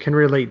viewers can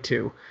relate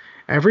to.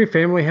 Every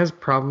family has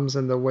problems,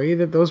 and the way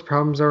that those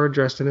problems are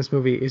addressed in this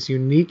movie is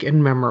unique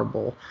and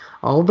memorable.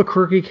 All the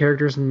quirky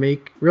characters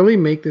really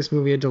make this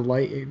movie a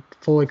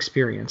delightful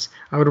experience.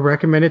 I would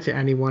recommend it to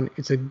anyone.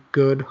 It's a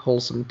good,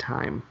 wholesome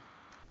time.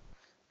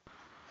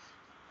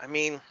 I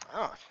mean,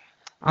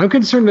 I'm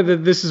concerned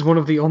that this is one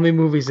of the only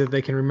movies that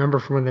they can remember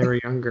from when they were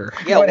younger.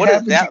 Yeah, what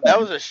is that? That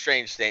was a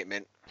strange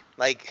statement.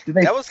 Like,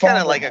 that was kind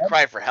of like a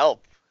cry for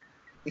help.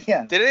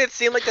 Yeah. Didn't it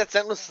seem like that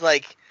sentence was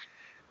like,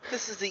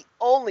 this is the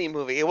only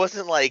movie? It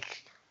wasn't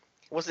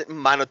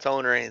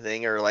monotone or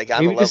anything, or like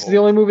on the level. This is the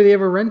only movie they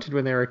ever rented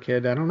when they were a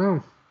kid. I don't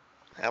know.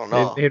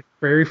 They had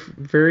very,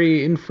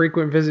 very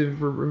infrequent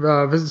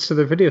visits to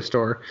the video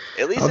store.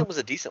 At least it was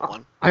a decent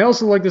one. I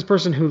also like this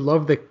person who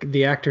loved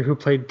the actor who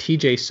played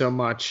TJ so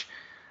much.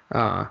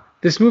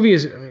 This movie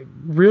is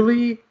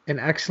really an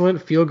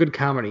excellent feel-good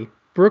comedy.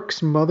 Brooke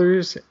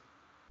Smothers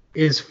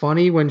is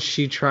funny when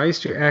she tries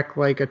to act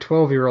like a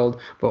 12-year-old,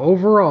 but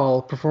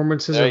overall,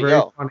 performances are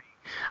very funny.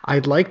 I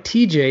like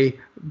TJ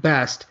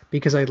best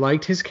because I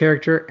liked his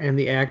character, and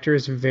the actor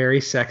is very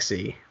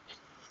sexy.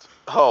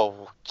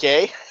 Oh,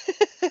 okay.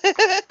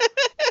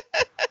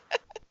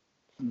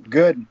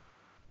 Good.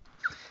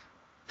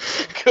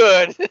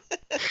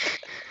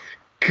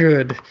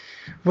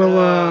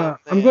 Well,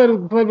 I'm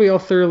glad we all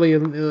thoroughly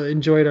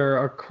enjoyed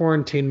our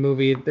quarantine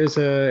movie. It's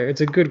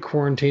a good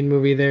quarantine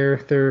movie there.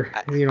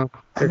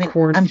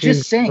 I'm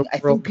just saying, I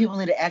think people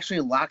need to actually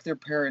lock their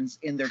parents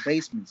in their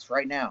basements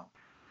right now.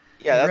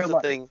 Yeah, that's the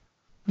thing.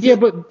 Yeah,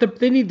 but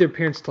they need their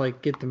parents to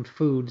get them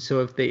food. So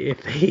if they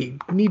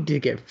need to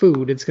get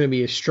food, it's going to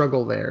be a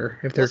struggle there.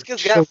 If they're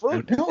kids got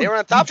food, they were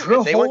on top of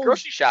it. They went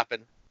grocery shopping.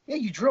 Yeah,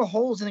 you drill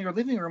holes in your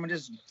living room and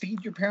just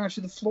feed your parents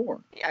to the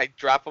floor. Yeah, I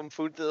drop them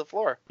food to the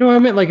floor. No, I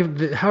meant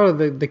how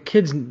the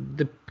kids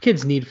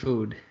need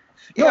food.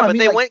 Yeah, but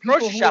they went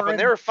grocery shopping.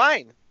 They were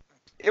fine.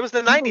 It was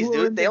the 90s,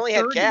 dude. They only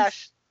had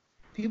cash.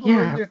 People who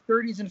are in their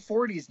 30s and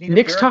 40s need.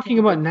 Nick's talking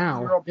about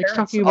now. Nick's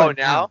talking about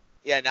now.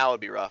 Yeah, now it would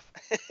be rough.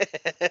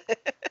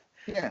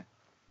 Yeah.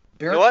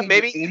 You know what?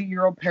 Maybe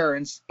 80-year-old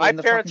parents. My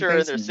parents are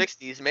in their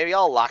 60s. Maybe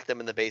I'll lock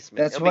them in the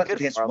basement. That's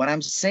what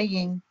I'm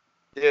saying,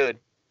 dude.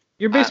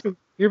 Your basement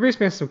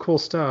has some cool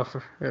stuff.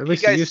 At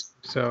least it used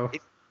to. So.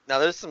 Now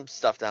there's some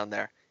stuff down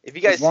there. If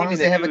you guys as long see as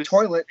they have a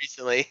toilet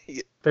recently,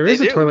 there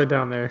is a toilet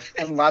down there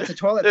and lots of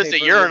toilet paper.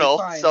 There's a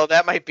urinal, so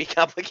that might be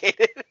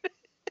complicated.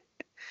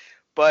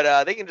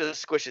 But they can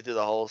just squish it through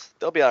the holes.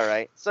 They'll be all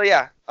right. So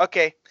yeah,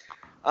 okay.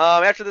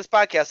 After this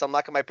podcast, I'm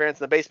locking my parents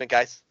in the basement,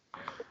 guys.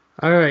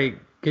 All right,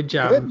 good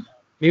job. Good.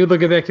 Maybe we'll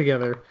get back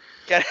together.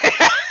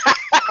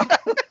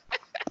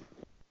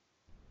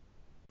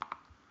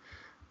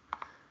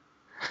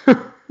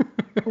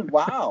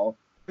 Wow.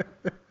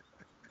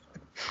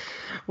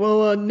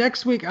 Well,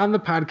 next week on the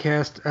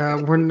podcast,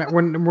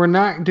 we're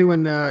not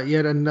doing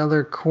yet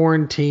another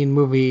quarantine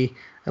movie.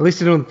 At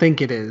least I don't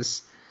think it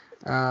is.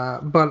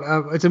 But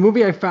it's a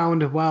movie I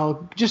found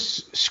while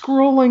just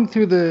scrolling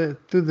through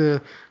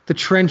the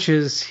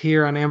trenches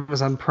here on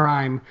Amazon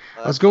Prime.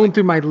 I was going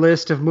through my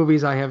list of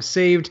movies I have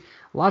saved.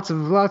 Lots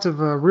of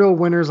real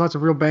winners, lots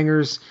of real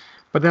bangers.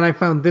 But then I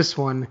found this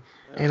one,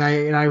 and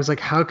I was like,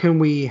 how can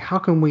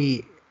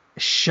we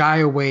shy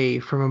away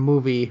from a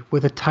movie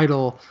with a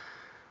title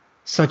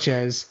such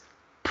as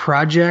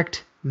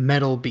Project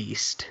Metal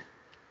Beast?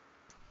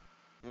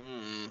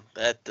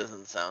 That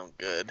doesn't sound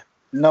good.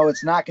 No,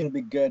 it's not going to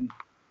be good.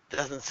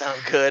 Doesn't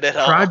sound good at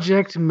all.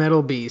 Project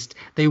Metal Beast.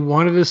 They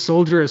wanted a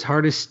soldier as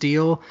hard as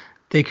steel.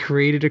 They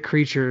created a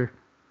creature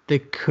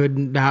that could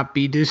not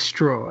be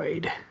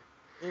destroyed.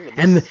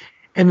 And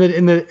And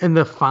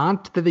the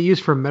font that they use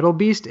for Metal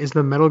Beast is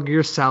the Metal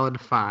Gear Solid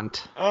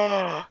font.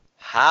 Oh,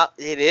 how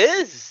it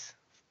is?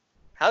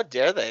 How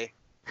dare they?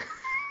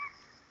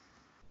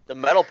 The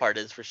metal part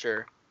is for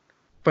sure.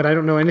 But I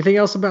don't know anything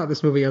else about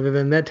this movie other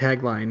than that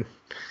tagline.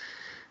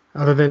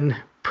 Other than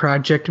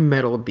Project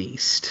Metal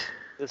Beast.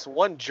 This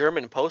one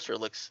German poster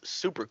looks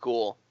super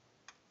cool.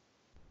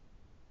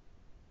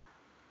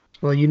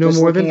 Well, you know just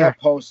more than looking at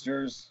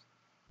posters.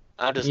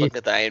 I'm just looking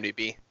at the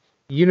IMDb.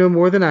 You know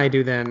more than I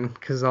do then,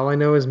 because all I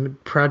know is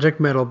Project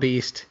Metal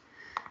Beast.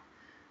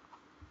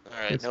 All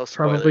right, It's no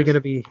spoilers. probably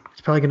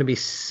gonna be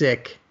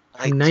sick.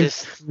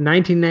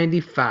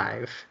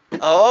 1995.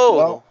 Oh.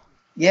 Well,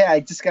 yeah, I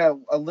just got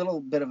a little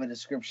bit of a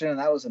description, and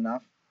that was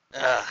enough.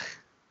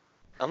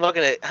 I'm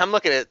looking at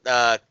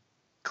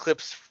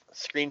clips,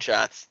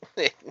 screenshots.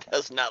 It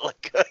does not look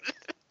good.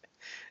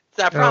 It's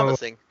not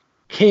promising.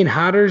 Kane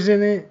Hodder's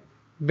in it.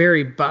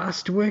 Barry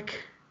Bostwick.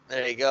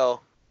 There you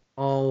go.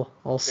 All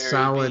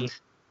Barry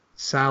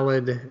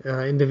solid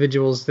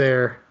individuals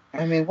there.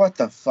 I mean, what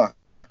the fuck,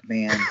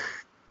 man?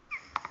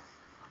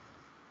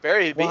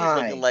 Barry B is Why?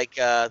 looking like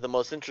the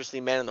most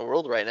interesting man in the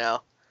world right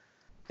now.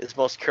 His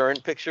most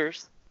current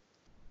pictures.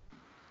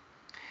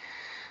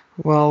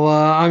 Well,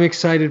 I'm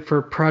excited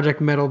for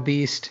Project Metal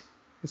Beast.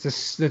 It's a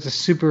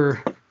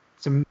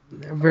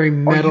very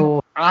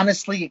metal. Are you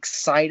honestly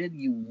excited,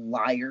 you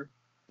liar?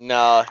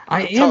 No.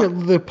 I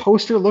am. The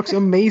poster looks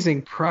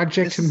amazing.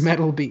 Project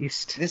Metal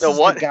Beast. This So is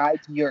what- the guide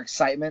to your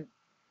excitement.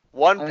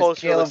 One On a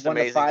poster scale looks of 1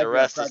 to amazing. 5, The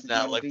rest what does not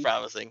Project look Metal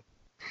promising.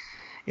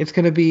 It's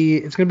gonna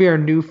be our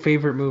new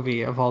favorite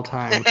movie of all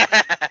time.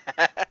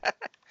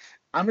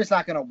 I'm just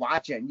not gonna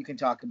watch it, and you can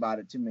talk about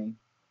it to me.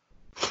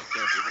 Can't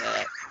do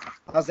that.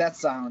 How's that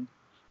sound?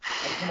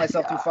 I put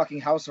myself through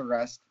fucking house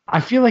arrest. I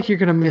feel like you're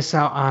gonna miss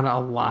out on a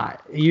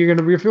lot. You're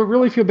gonna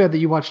really feel bad that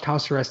you watched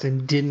House Arrest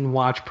and didn't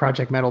watch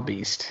Project Metal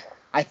Beast.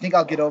 I think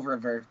I'll get over it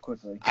very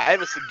quickly. I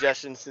have a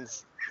suggestion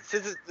since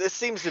this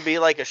seems to be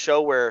like a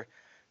show where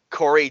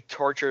Corey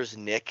tortures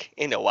Nick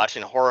into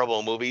watching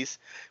horrible movies.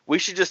 We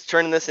should just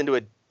turn this into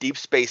a Deep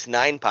Space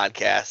Nine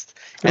podcast,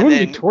 It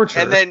wouldn't be torture.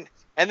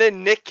 and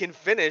then Nick can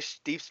finish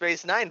Deep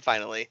Space Nine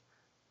finally.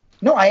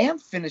 No, I am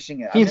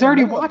finishing it. I'm He's in the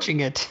already middle of watching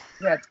it.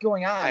 Yeah, it's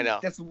going on. I know,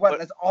 That's but-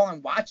 that's all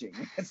I'm watching.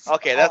 That's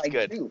Okay, all that's I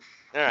good. do.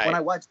 All right. When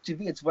I watch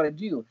TV, it's what I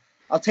do.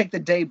 I'll take the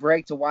day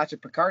break to watch a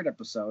Picard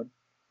episode.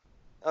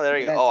 Oh, there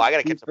you go. That's Oh, I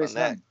gotta Deep catch up on Space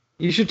that. Nine.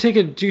 You should take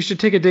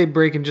a day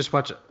break and just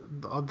watch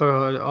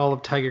all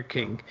of Tiger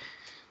King.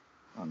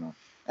 I don't know.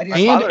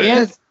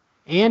 I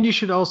And you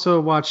should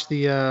also watch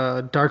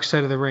the Dark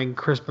Side of the Ring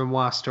Chris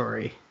Benoit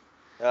story.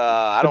 I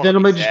But don't. then it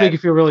wanna might be just sad. make you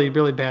feel really,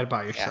 really bad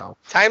about Yeah. yourself.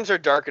 Times are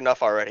dark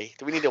enough already.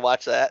 Do we need to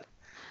watch that?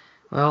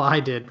 Well,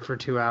 I did for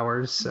 2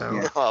 hours, so.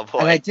 Yeah. Oh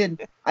boy.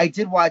 And I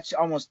did watch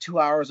almost 2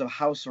 hours of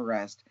House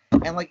Arrest,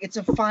 and like it's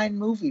a fine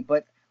movie,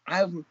 but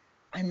I'm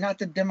not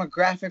the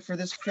demographic for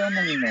this film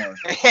anymore.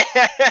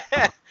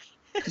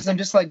 Because I'm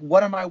just like,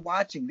 what am I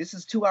watching? This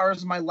is 2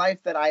 hours of my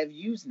life that I have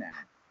used now.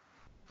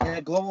 In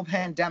a global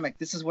pandemic,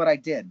 this is what I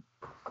did.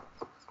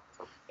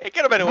 It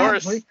could have been I'm not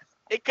worse. ple-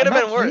 It could have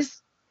I'm been not worse. pleased-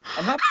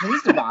 I'm not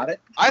pleased about it.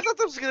 I thought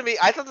this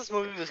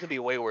movie was gonna be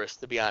way worse,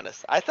 to be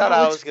honest. I thought No,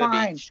 I it's was gonna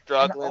fine. be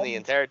struggling And the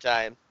entire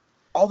time.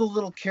 All the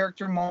little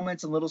character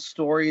moments and little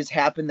stories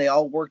happened. They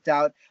all worked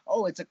out.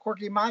 Oh, it's a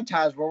quirky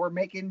montage where we're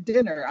making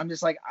dinner. I'm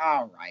just like,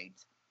 all right,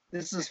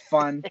 this is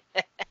fun.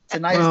 It's a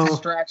nice Well,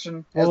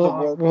 distraction as the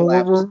world Well,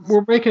 collapses.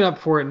 we're making up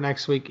for it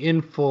next week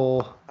in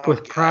full with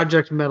God.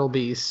 Project Metal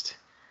Beast.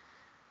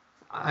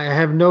 I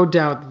have no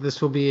doubt that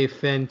this will be a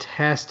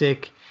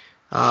fantastic,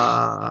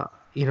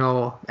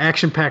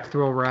 action-packed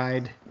thrill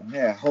ride.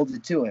 Yeah, hold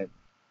it to it.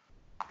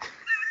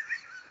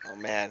 Oh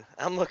man,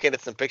 I'm looking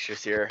at some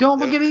pictures here. Don't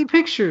look at any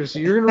pictures.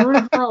 You're gonna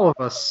ruin it for all of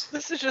us.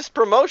 This is just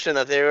promotion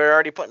that they were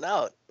already putting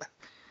out.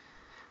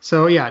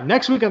 So yeah,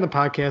 next week on the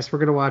podcast, we're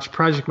gonna watch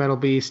Project Metal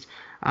Beast.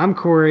 I'm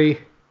Corey.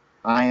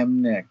 I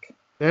am Nick.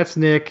 That's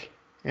Nick,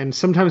 and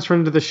sometimes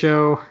friend of the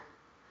show,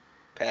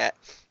 Pat.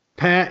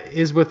 Pat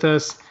is with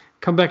us.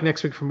 Come back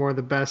next week for more of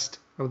the best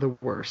of the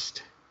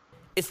worst.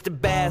 It's the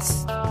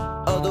best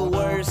of the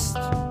worst.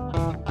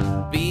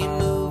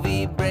 B-movie